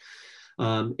discussion.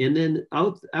 And then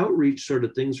outreach sort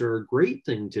of things are a great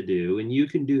thing to do. And you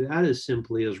can do that as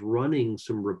simply as running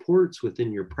some reports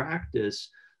within your practice.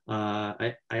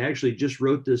 I actually just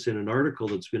wrote this in an article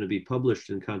that's going to be published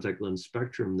in Contact Lens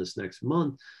Spectrum this next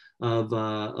month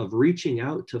of reaching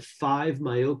out to 5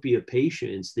 myopia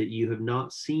patients that you have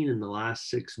not seen in the last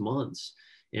 6 months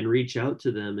and reach out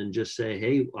to them and just say,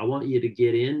 hey, I want you to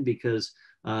get in because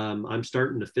I'm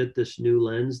starting to fit this new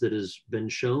lens that has been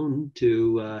shown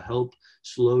to help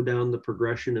slow down the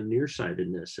progression of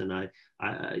nearsightedness. And I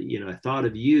thought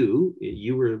of you.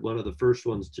 You were one of the first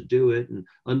ones to do it. And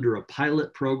under a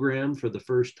pilot program for the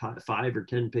first 5 or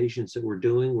 10 patients that we're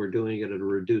doing it at a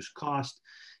reduced cost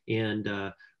and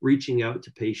reaching out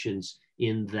to patients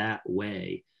in that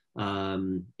way.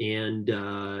 And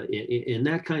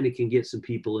that kind of can get some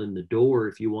people in the door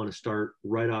if you want to start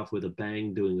right off with a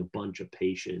bang doing a bunch of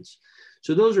patients.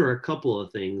 So those are a couple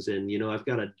of things. And, I've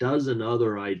got a dozen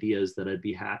other ideas that I'd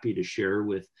be happy to share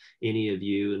with any of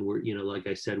you. And we're, like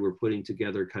I said, we're putting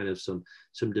together kind of some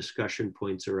discussion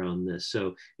points around this.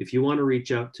 So if you want to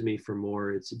reach out to me for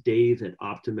more, it's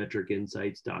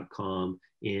dave@optometricinsights.com,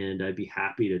 and I'd be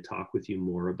happy to talk with you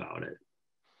more about it.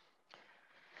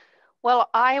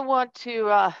 Well, I want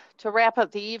to wrap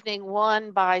up the evening one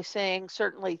by saying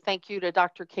certainly thank you to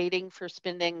Dr. Kading for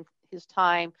spending his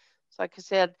time. So like I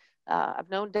said, I've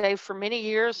known Dave for many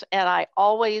years, and I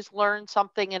always learn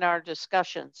something in our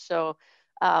discussions. So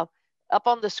up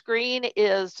on the screen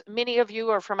is many of you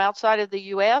are from outside of the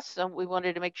U.S., and we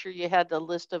wanted to make sure you had the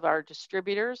list of our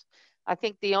distributors. I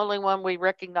think the only one we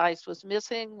recognized was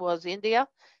missing was India,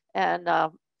 and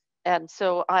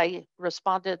so I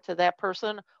responded to that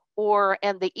person.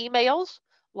 And the emails,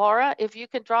 Laura, if you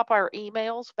can drop our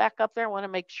emails back up there, I want to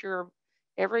make sure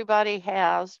everybody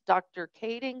has Dr.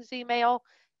 Kading's email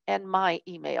and my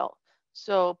email.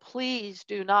 So please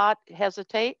do not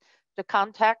hesitate to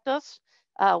contact us.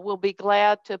 We'll be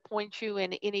glad to point you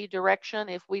in any direction.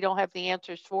 If we don't have the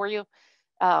answers for you,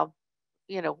 we'll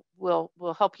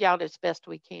help you out as best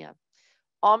we can.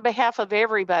 On behalf of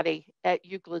everybody at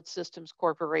Euclid Systems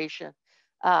Corporation,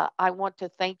 I want to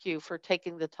thank you for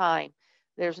taking the time.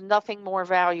 There's nothing more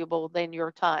valuable than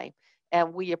your time,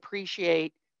 and we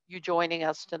appreciate you joining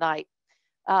us tonight.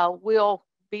 We'll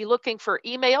be looking for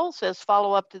emails as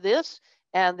follow-up to this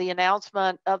and the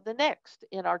announcement of the next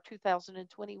in our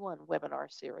 2021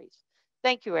 webinar series.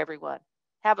 Thank you, everyone.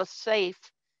 Have a safe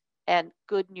and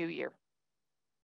good New Year.